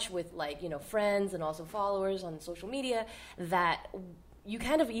so much with friends and also followers on social media that you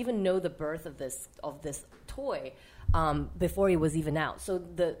kind of even know the birth of this toy. Before it was even out. So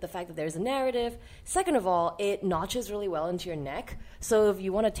the fact that there's a narrative. Second of all, it notches really well into your neck. So if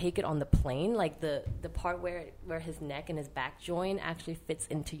you want to take it on the plane, like the part where his neck and his back join actually fits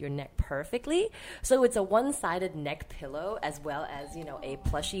into your neck perfectly. So it's a one-sided neck pillow as well as, a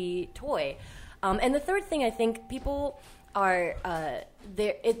plushy toy. And the third thing I think people are,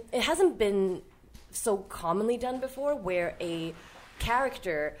 it hasn't been so commonly done before where a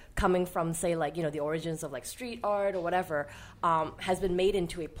character coming from, say, the origins of street art or whatever, has been made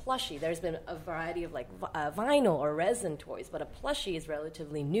into a plushie. There's been a variety of vinyl or resin toys, but a plushie is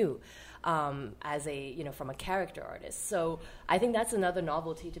relatively new as from a character artist. So I think that's another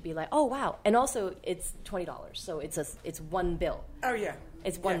novelty to be like, oh wow, and also it's $20, so it's one bill. Oh yeah,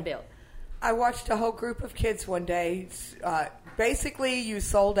 it's one bill. I watched a whole group of kids one day. Basically, you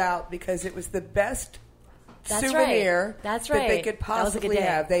sold out because it was the best souvenir that they could possibly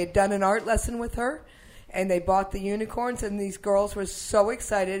have. They had done an art lesson with her, and they bought the unicorns, and these girls were so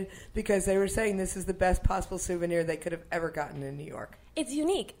excited because they were saying this is the best possible souvenir they could have ever gotten in New York. It's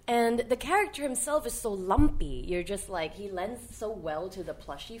unique, and the character himself is so lumpy. You're just he lends so well to the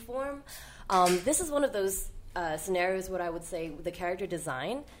plushie form. This is one of those scenarios where I would say the character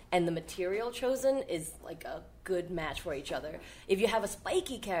design and the material chosen is like a good match for each other. If you have a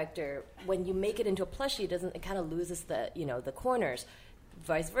spiky character, when you make it into a plushie, it kind of loses the the corners.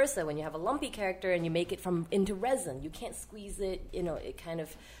 Vice versa, when you have a lumpy character and you make it into resin, you can't squeeze it. It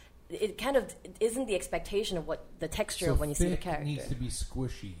kind of isn't the expectation of what the texture So of when you see the thick character. needs to be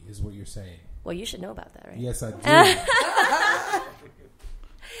squishy, is what you're saying. Well, you should know about that, right? Yes, I do.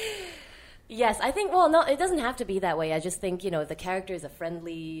 Yes, I think, well, no, it doesn't have to be that way. I just think, the character is a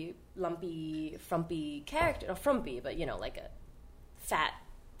friendly, lumpy, frumpy character. Not frumpy, but, like a fat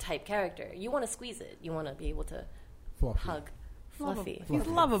type character. You want to squeeze it. You want to be able to hug. Fluffy. He's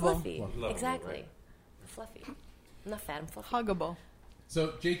lovable. Fluffy. Exactly. Right. Fluffy. I'm not fat, I'm fluffy. Huggable.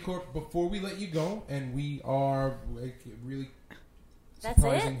 So, J Corp, before we let you go, and we are really That's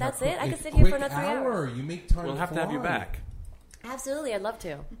surprising it? That's how it? I quick- could sit here for quick another 3 hours. You make time We'll have to have you fly. back. Absolutely, I'd love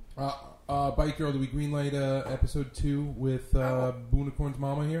to. Bike Girl, do we greenlight episode 2 with Boonicorn's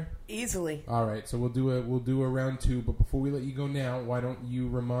mama here? Easily. All right, so we'll do a round 2. But before we let you go now, why don't you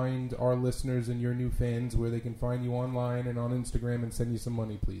remind our listeners and your new fans where they can find you online and on Instagram and send you some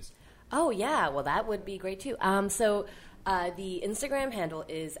money, please? Oh, yeah. Well, that would be great, too. The Instagram handle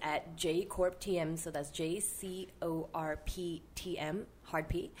is at JCorpTM, so that's JCORPTM, hard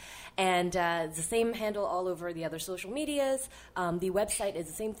P. And it's the same handle all over the other social medias. The website is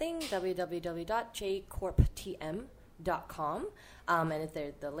the same thing, www.jcorptm.com. And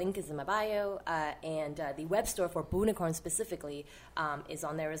the link is in my bio. And the web store for Boonicorn specifically is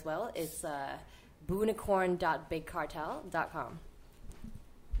on there as well. It's boonicorn.bigcartel.com.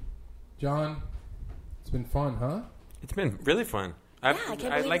 John, it's been fun, huh? It's been really fun. I can't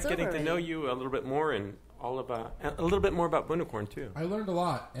believe I like it's getting over to know already. you a little bit more and a little bit more about Boonicorn too. I learned a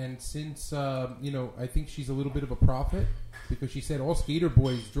lot, and since I think she's a little bit of a prophet because she said all skater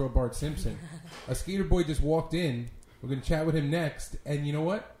boys draw Bart Simpson. A skater boy just walked in. We're going to chat with him next, and you know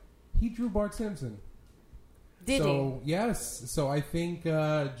what? He drew Bart Simpson. Did he? Yes. So I think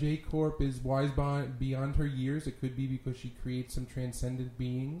J Corp is wise beyond her years. It could be because she creates some transcendent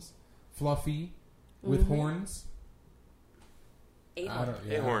beings, fluffy, with horns. Ahorn.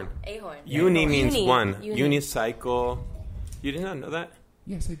 Ahorn. Ahorn. Uni means Uni. one. Uni. Unicycle. You did not know that?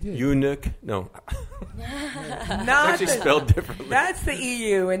 Yes, I did. Eunuch. No. Not It's actually the- spelled differently. That's the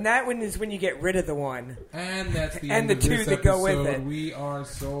EU, and that one is when you get rid of the one. And that's the And end the of two this that go with episode. it. We are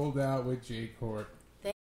sold out with J Corp.